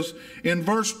says in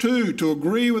verse 2, to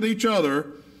agree with each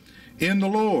other in the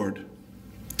Lord.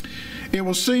 It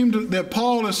will seem that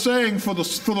Paul is saying for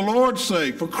the Lord's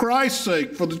sake, for Christ's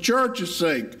sake, for the church's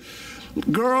sake,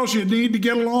 girls, you need to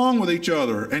get along with each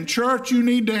other. And church, you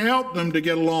need to help them to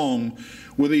get along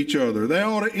with each other. They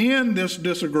ought to end this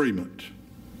disagreement.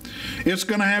 It's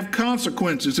going to have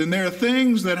consequences, and there are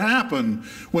things that happen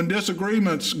when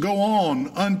disagreements go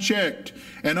on unchecked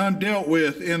and undealt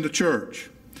with in the church.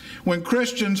 When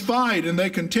Christians fight, and they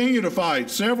continue to fight,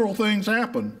 several things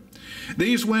happen.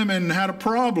 These women had a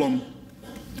problem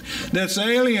that's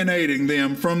alienating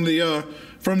them from the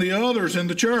others in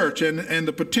the church and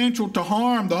the potential to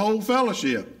harm the whole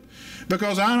fellowship.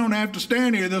 Because I don't have to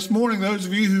stand here this morning, those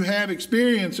of you who have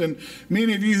experience and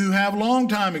many of you who have long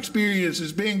time experience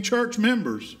as being church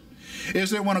members,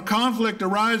 is that when a conflict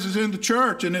arises in the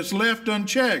church and it's left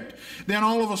unchecked, then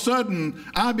all of a sudden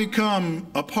I become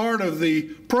a part of the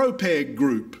pro-peg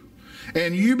group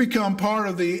and you become part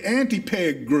of the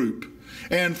anti-peg group.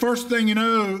 And first thing you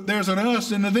know, there's an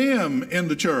us and a them in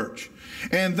the church.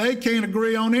 And they can't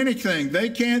agree on anything. They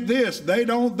can't this, they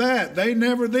don't that, they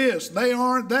never this, they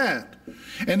aren't that.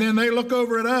 And then they look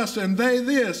over at us and they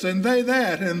this and they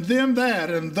that and them that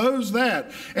and those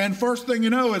that. And first thing you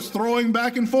know, it's throwing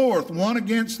back and forth, one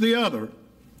against the other.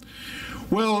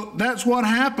 Well, that's what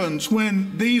happens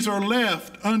when these are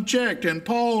left unchecked, and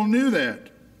Paul knew that.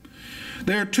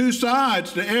 There are two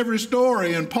sides to every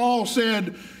story, and Paul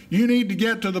said, you need to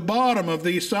get to the bottom of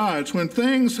these sides. When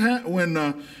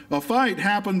a fight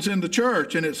happens in the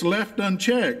church and it's left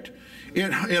unchecked,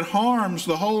 it harms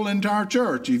the whole entire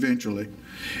church eventually.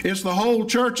 It's the whole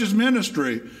church's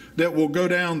ministry that will go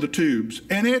down the tubes.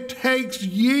 And it takes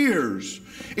years.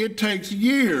 It takes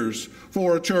years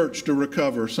for a church to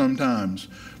recover sometimes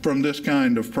from this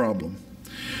kind of problem.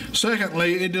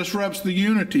 Secondly, it disrupts the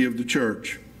unity of the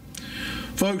church.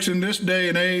 Folks, in this day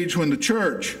and age when the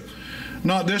church,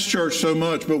 not this church so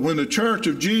much, but when the church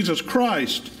of Jesus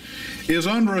Christ is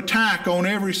under attack on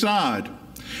every side,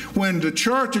 when the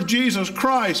church of Jesus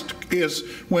Christ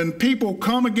when people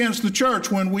come against the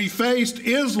church, when we faced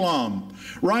Islam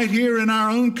right here in our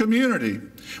own community,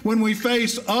 when we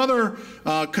face other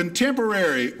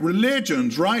contemporary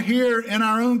religions right here in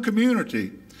our own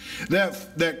community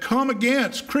that come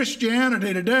against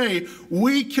Christianity today,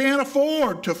 we can't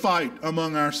afford to fight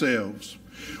among ourselves.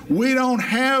 We don't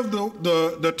have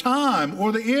the time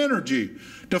or the energy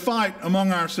to fight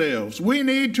among ourselves. We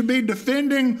need to be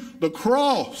defending the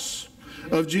cross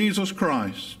of Jesus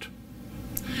Christ.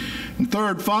 And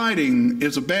third, fighting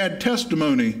is a bad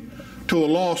testimony to a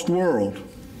lost world.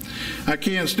 I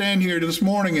can't stand here this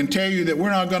morning and tell you that we're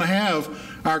not going to have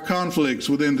our conflicts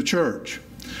within the church.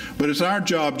 But it's our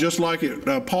job, just like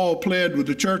Paul pled with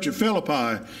the church at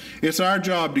Philippi, it's our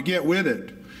job to get with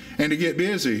it and to get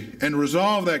busy and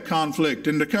resolve that conflict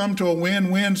and to come to a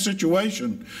win-win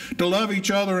situation, to love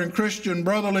each other in Christian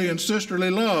brotherly and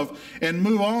sisterly love and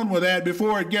move on with that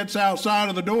before it gets outside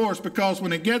of the doors, because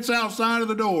when it gets outside of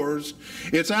the doors,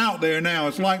 it's out there now.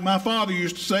 It's like my father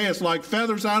used to say, it's like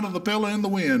feathers out of the pillow in the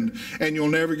wind, and you'll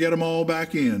never get them all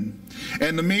back in.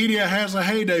 And the media has a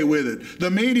heyday with it. The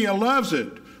media loves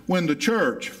it when the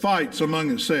church fights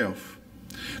among itself.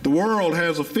 The world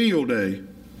has a field day.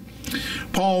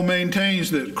 Paul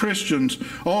maintains that Christians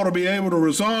ought to be able to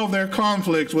resolve their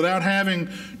conflicts without having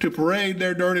to parade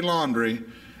their dirty laundry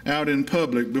out in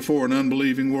public before an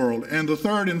unbelieving world. And the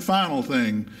third and final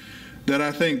thing that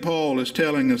I think Paul is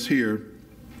telling us here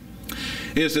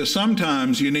is that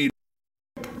sometimes you need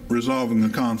help resolving a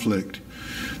conflict.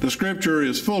 The scripture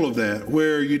is full of that,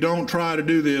 where you don't try to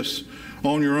do this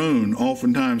on your own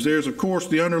oftentimes. There's, of course,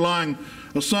 the underlying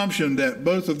assumption that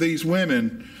both of these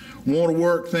women want to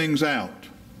work things out,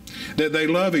 that they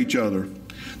love each other,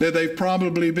 that they've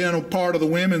probably been a part of the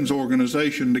women's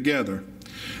organization together,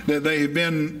 that they have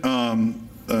been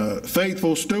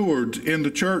faithful stewards in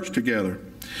the church together.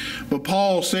 But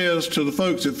Paul says to the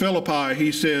folks at Philippi,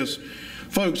 he says,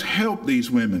 folks, help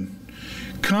these women.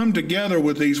 Come together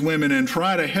with these women and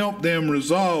try to help them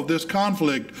resolve this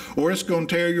conflict, or it's going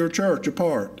to tear your church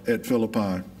apart at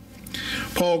Philippi.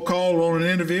 Paul called on an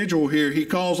individual here. He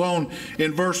calls on,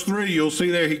 in verse 3, you'll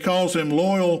see there, he calls him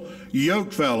loyal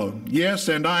yokefellow. Yes,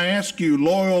 and I ask you,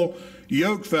 loyal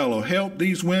yokefellow, help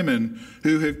these women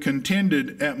who have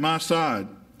contended at my side.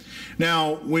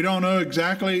 Now, we don't know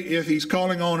exactly if he's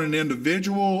calling on an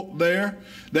individual there.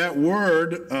 That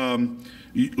word,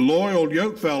 loyal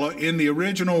yokefellow, in the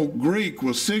original Greek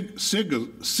was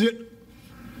sysgus.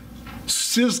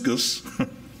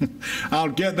 I'll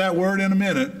get that word in a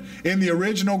minute. In the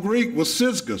original Greek was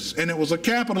sysgus, and it was a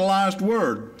capitalized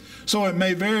word. So it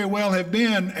may very well have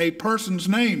been a person's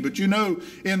name. But you know,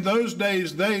 in those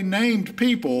days, they named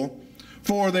people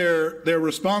for their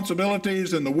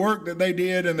responsibilities and the work that they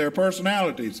did and their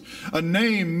personalities. A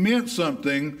name meant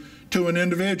something to an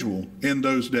individual in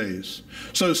those days.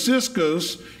 So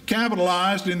sysgus,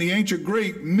 capitalized in the ancient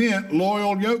Greek, meant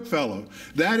loyal yokefellow.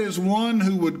 That is one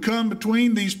who would come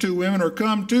between these two women, or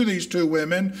come to these two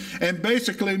women, and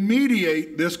basically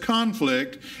mediate this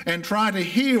conflict and try to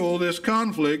heal this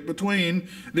conflict between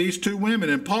these two women.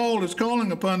 And Paul is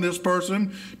calling upon this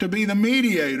person to be the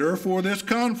mediator for this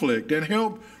conflict and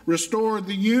help restore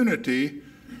the unity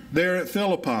there at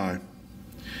Philippi.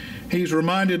 He's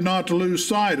reminded not to lose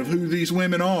sight of who these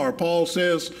women are. Paul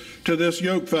says to this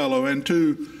yokefellow and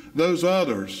to those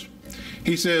others,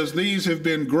 he says, these have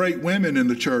been great women in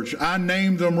the church. I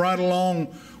named them right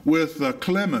along with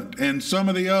Clement and some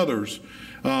of the others.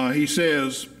 He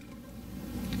says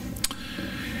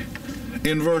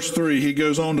in verse 3, he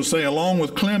goes on to say, along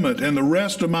with Clement and the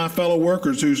rest of my fellow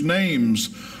workers whose names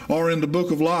are in the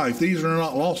book of life. These are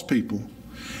not lost people.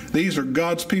 These are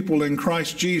God's people in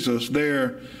Christ Jesus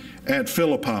there at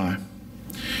Philippi.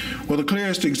 Well, the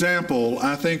clearest example,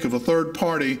 I think, of a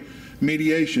third-party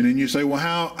mediation, and you say, well,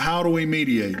 how do we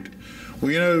mediate? Well,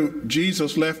 you know,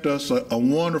 Jesus left us a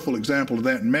wonderful example of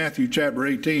that in Matthew chapter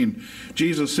 18.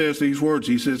 Jesus says these words.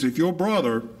 He says, if your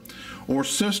brother or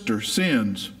sister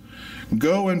sins,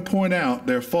 go and point out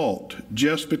their fault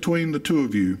just between the two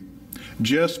of you.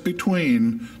 Just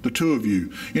between the two of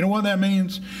you. You know what that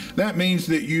means? That means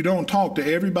that you don't talk to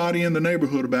everybody in the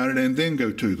neighborhood about it and then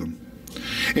go to them.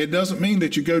 It doesn't mean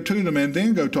that you go to them and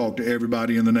then go talk to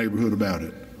everybody in the neighborhood about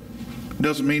it.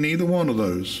 Doesn't mean either one of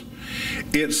those.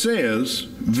 It says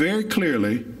very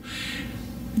clearly,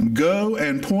 go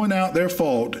and point out their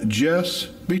fault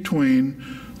just between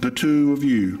the two of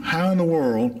you. How in the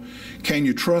world can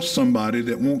you trust somebody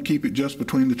that won't keep it just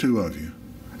between the two of you?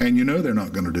 And you know they're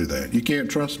not going to do that. You can't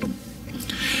trust them.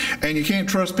 And you can't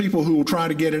trust people who will try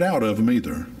to get it out of them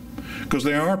either. Because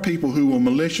there are people who will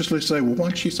maliciously say, well, what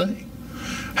did she say?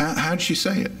 How did she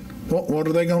say it? What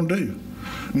are they going to do?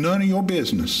 None of your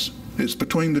business. It's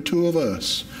between the two of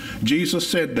us. Jesus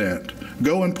said that.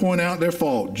 Go and point out their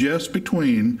fault just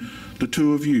between the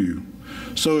two of you.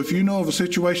 So if you know of a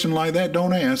situation like that,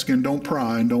 don't ask and don't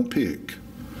pry and don't pick.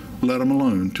 Let them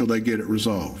alone until they get it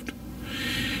resolved.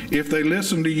 If they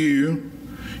listen to you,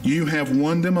 you have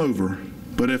won them over.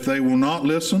 But if they will not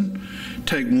listen,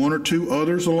 take one or two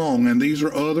others along. And these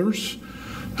are others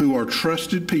who are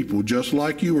trusted people, just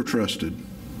like you are trusted,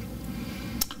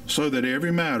 so that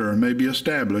every matter may be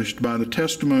established by the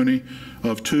testimony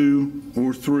of 2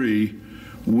 or 3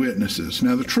 witnesses.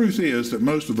 Now, the truth is that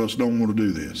most of us don't want to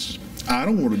do this. I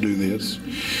don't want to do this.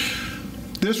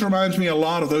 This reminds me a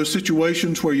lot of those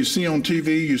situations where you see on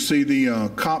TV, you see the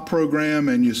cop program,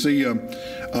 and you see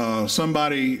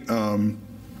somebody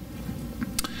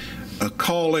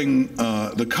calling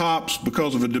the cops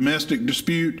because of a domestic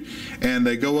dispute, and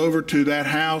they go over to that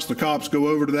house, the cops go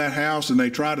over to that house, and they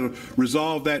try to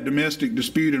resolve that domestic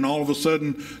dispute, and all of a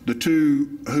sudden the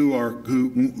two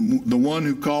the one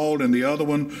who called and the other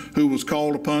one who was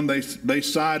called upon, they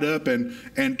side up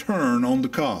and turn on the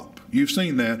cop. You've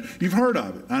seen that. You've heard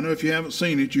of it. I know if you haven't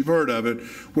seen it, you've heard of it,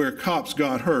 where cops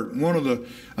got hurt. One of the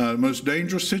most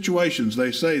dangerous situations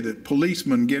they say that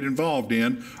policemen get involved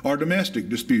in are domestic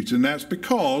disputes, and that's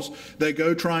because they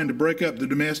go trying to break up the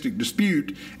domestic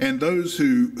dispute, and those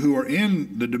who are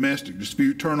in the domestic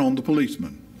dispute turn on the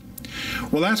policeman.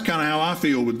 Well, that's kind of how I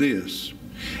feel with this.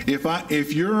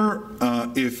 If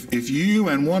you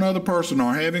and one other person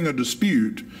are having a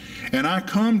dispute, and I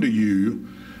come to you,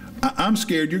 I'm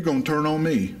scared you're going to turn on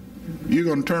me. You're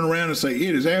going to turn around and say,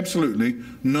 it is absolutely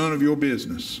none of your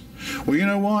business. Well, you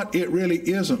know what? It really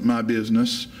isn't my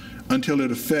business until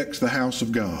it affects the house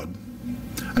of God,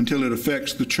 until it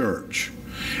affects the church,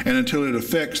 and until it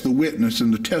affects the witness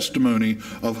and the testimony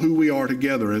of who we are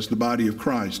together as the body of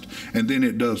Christ. And then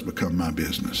it does become my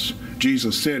business.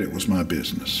 Jesus said it was my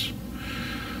business.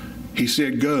 He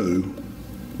said, go.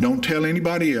 Don't tell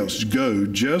anybody else. Go.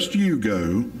 Just you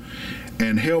go.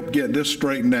 And help get this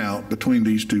straightened out between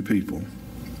these two people.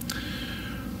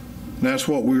 That's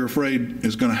what we're afraid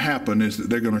is going to happen, is that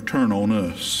they're going to turn on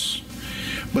us.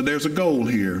 But there's a goal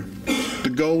here.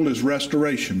 The goal is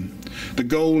restoration. The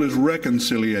goal is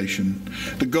reconciliation.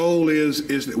 The goal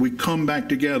is that we come back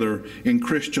together in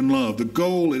Christian love. The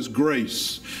goal is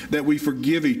grace, that we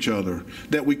forgive each other,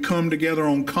 that we come together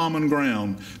on common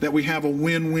ground, that we have a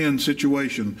win-win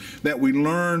situation, that we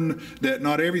learn that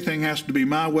not everything has to be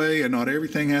my way and not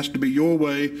everything has to be your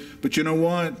way. But you know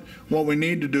what? What we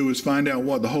need to do is find out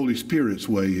what the Holy Spirit's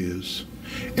way is,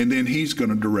 and then He's going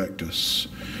to direct us.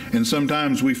 And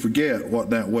sometimes we forget what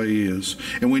that way is.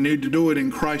 And we need to do it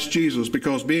in Christ Jesus,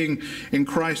 because being in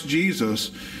Christ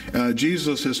Jesus,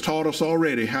 Jesus has taught us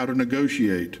already how to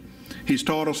negotiate. He's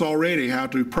taught us already how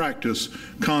to practice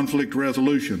conflict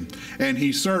resolution. And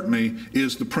He certainly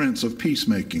is the Prince of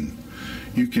Peacemaking.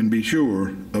 You can be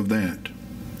sure of that.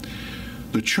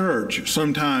 The church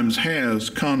sometimes has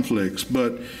conflicts,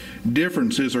 but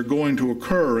differences are going to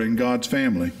occur in God's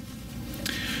family.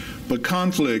 But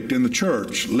conflict in the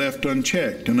church, left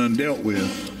unchecked and undealt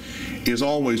with, is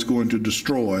always going to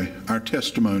destroy our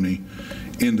testimony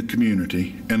in the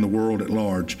community and the world at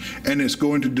large. And it's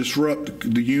going to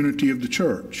disrupt the unity of the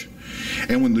church.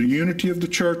 And when the unity of the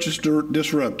church is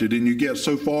disrupted, and you get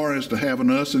so far as to have an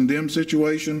us and them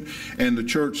situation, and the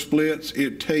church splits,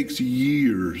 it takes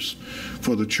years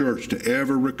for the church to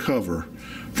ever recover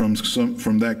from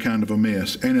that kind of a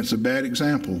mess. And it's a bad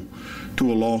example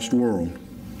to a lost world.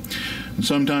 And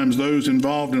sometimes those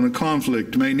involved in a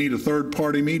conflict may need a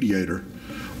third-party mediator.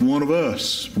 One of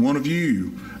us, one of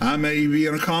you. I may be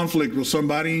in a conflict with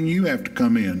somebody, and you have to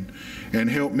come in and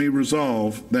help me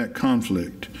resolve that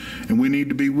conflict. And we need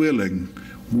to be willing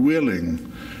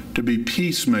to be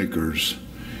peacemakers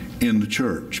in the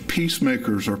church.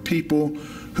 Peacemakers are people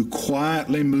who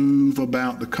quietly move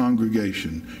about the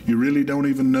congregation. You really don't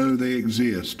even know they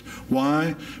exist.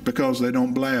 Why? Because they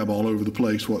don't blab all over the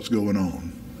place what's going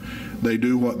on. They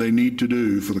do what they need to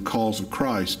do for the cause of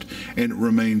Christ, and it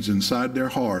remains inside their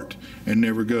heart and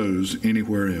never goes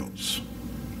anywhere else.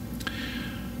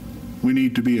 We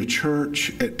need to be a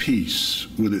church at peace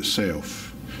with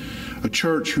itself, a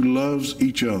church who loves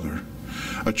each other,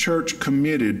 a church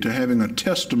committed to having a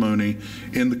testimony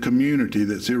in the community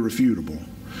that's irrefutable,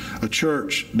 a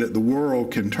church that the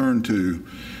world can turn to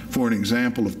for an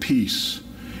example of peace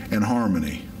and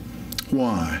harmony.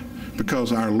 Why?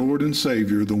 Because our Lord and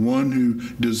Savior, the one who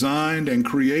designed and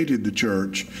created the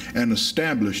church and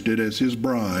established it as his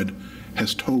bride,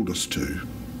 has told us to.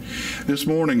 This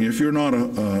morning, if you're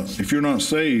not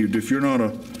saved, if you're not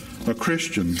a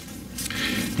Christian,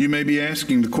 you may be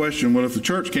asking the question, well, if the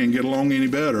church can't get along any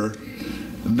better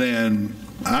than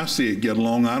I see it get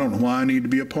along, I don't know why I need to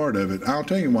be a part of it. I'll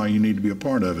tell you why you need to be a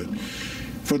part of it.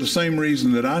 For the same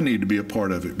reason that I need to be a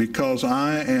part of it, because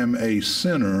I am a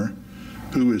sinner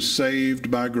who is saved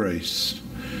by grace.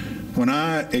 When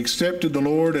I accepted the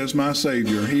Lord as my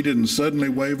Savior, he didn't suddenly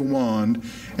wave a wand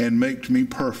and make me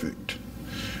perfect.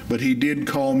 But he did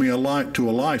call me to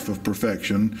a life of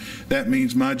perfection. That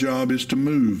means my job is to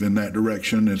move in that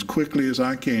direction as quickly as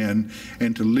I can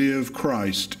and to live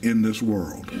Christ in this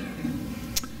world.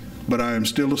 But I am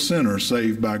still a sinner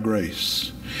saved by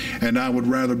grace. And I would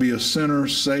rather be a sinner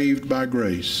saved by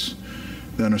grace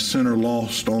than a sinner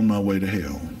lost on my way to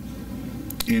hell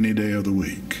any day of the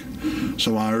week.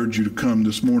 So I urge you to come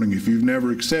this morning. If you've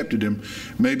never accepted him,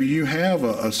 maybe you have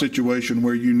a situation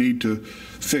where you need to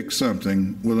fix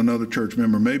something with another church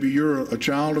member. Maybe you're a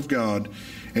child of God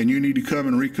and you need to come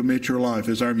and recommit your life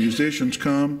as our musicians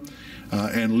come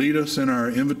and lead us in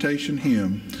our invitation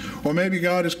hymn. Or maybe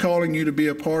God is calling you to be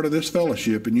a part of this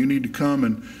fellowship and you need to come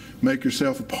and make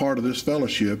yourself a part of this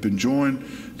fellowship and join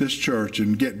this church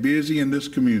and get busy in this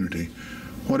community.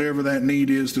 Whatever that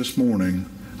need is this morning,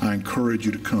 I encourage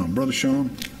you to come. Brother Sean.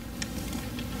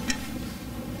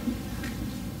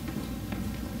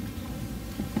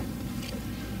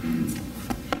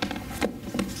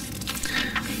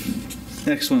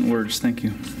 Excellent words. Thank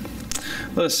you.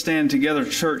 Let us stand together,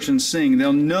 church, and sing.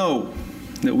 They'll know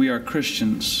that we are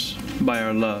Christians by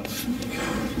our love.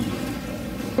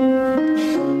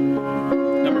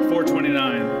 Number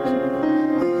 429.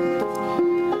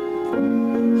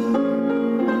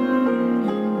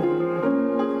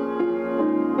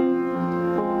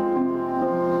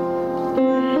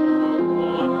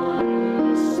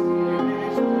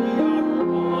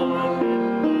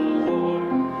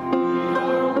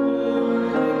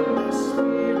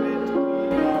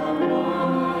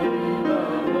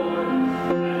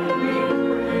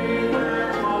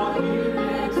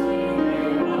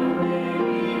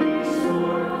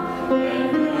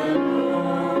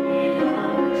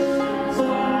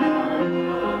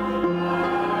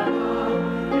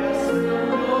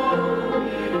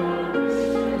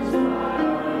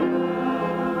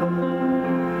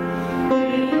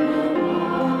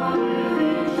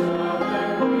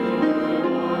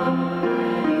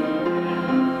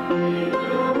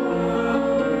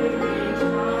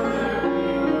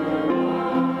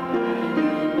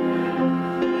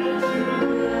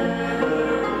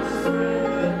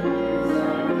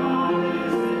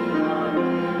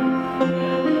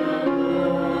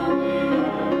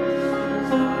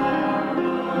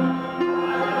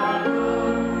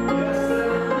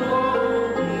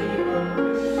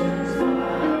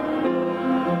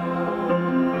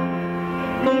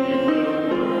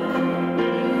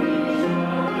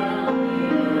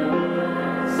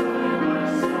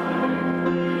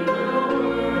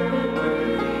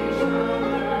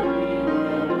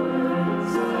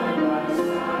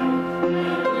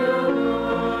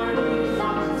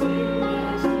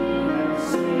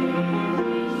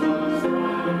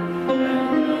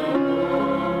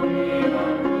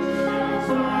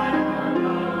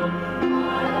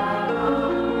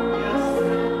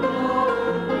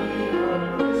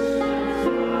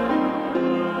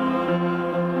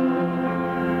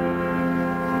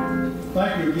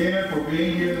 Thank you again for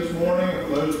being here this morning.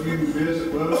 For those of you who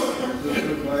visit with us, we're just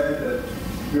so glad that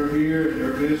you're here and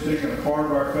you're visiting and a part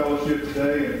of our fellowship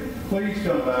today. And please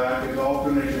come back as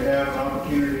often as you have an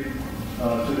opportunity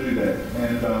to do that.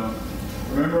 And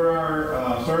remember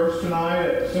our service tonight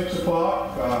at 6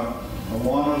 o'clock.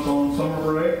 Awana's on summer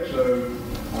break, so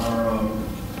our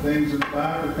things in the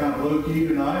back are kind of low-key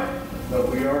tonight. But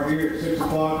we are here at 6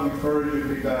 o'clock and we encourage you to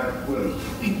be back with us.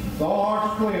 If all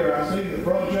hearts are clear, I see that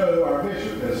Brother Joe, our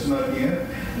bishop, has snuck in.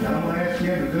 And I'm going to ask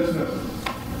him to dismiss us.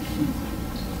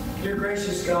 Dear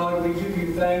gracious God, we give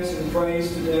you thanks and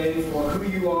praise today for who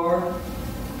you are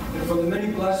and for the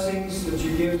many blessings that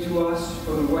you give to us,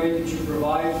 for the way that you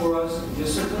provide for us and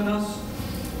discipline us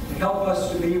and help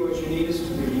us to be what you need us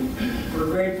to be. We're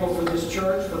grateful for this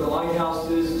church, for the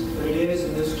lighthouses that it is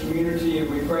in this community, and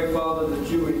we pray, Father,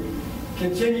 that you would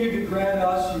continue to grant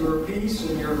us your peace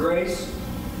and your grace,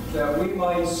 that we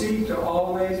might seek to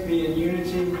always be in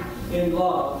unity in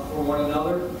love for one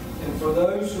another, and for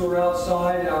those who are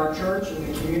outside our church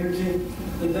and the community,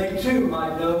 that they too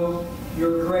might know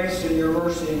your grace and your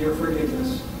mercy and your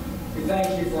forgiveness. We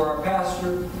thank you for our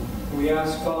pastor. We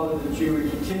ask, Father, that you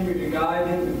would continue to guide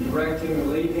him and direct him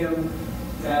and lead him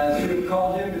as you have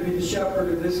called him to be the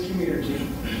shepherd of this community.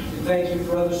 We thank you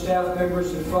for other staff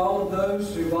members and for all of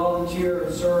those who volunteer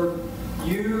and serve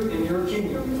you in your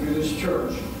kingdom through this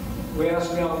church. We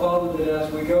ask now, Father, that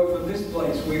as we go from this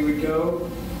place, we would go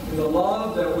in the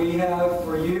love that we have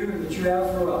for you and that you have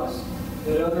for us,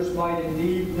 that others might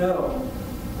indeed know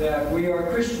that we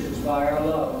are Christians by our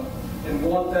love and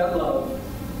want that love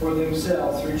for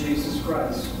themselves through Jesus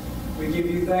Christ. We give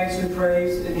you thanks and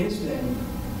praise in his name.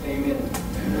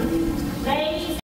 Amen. Ladies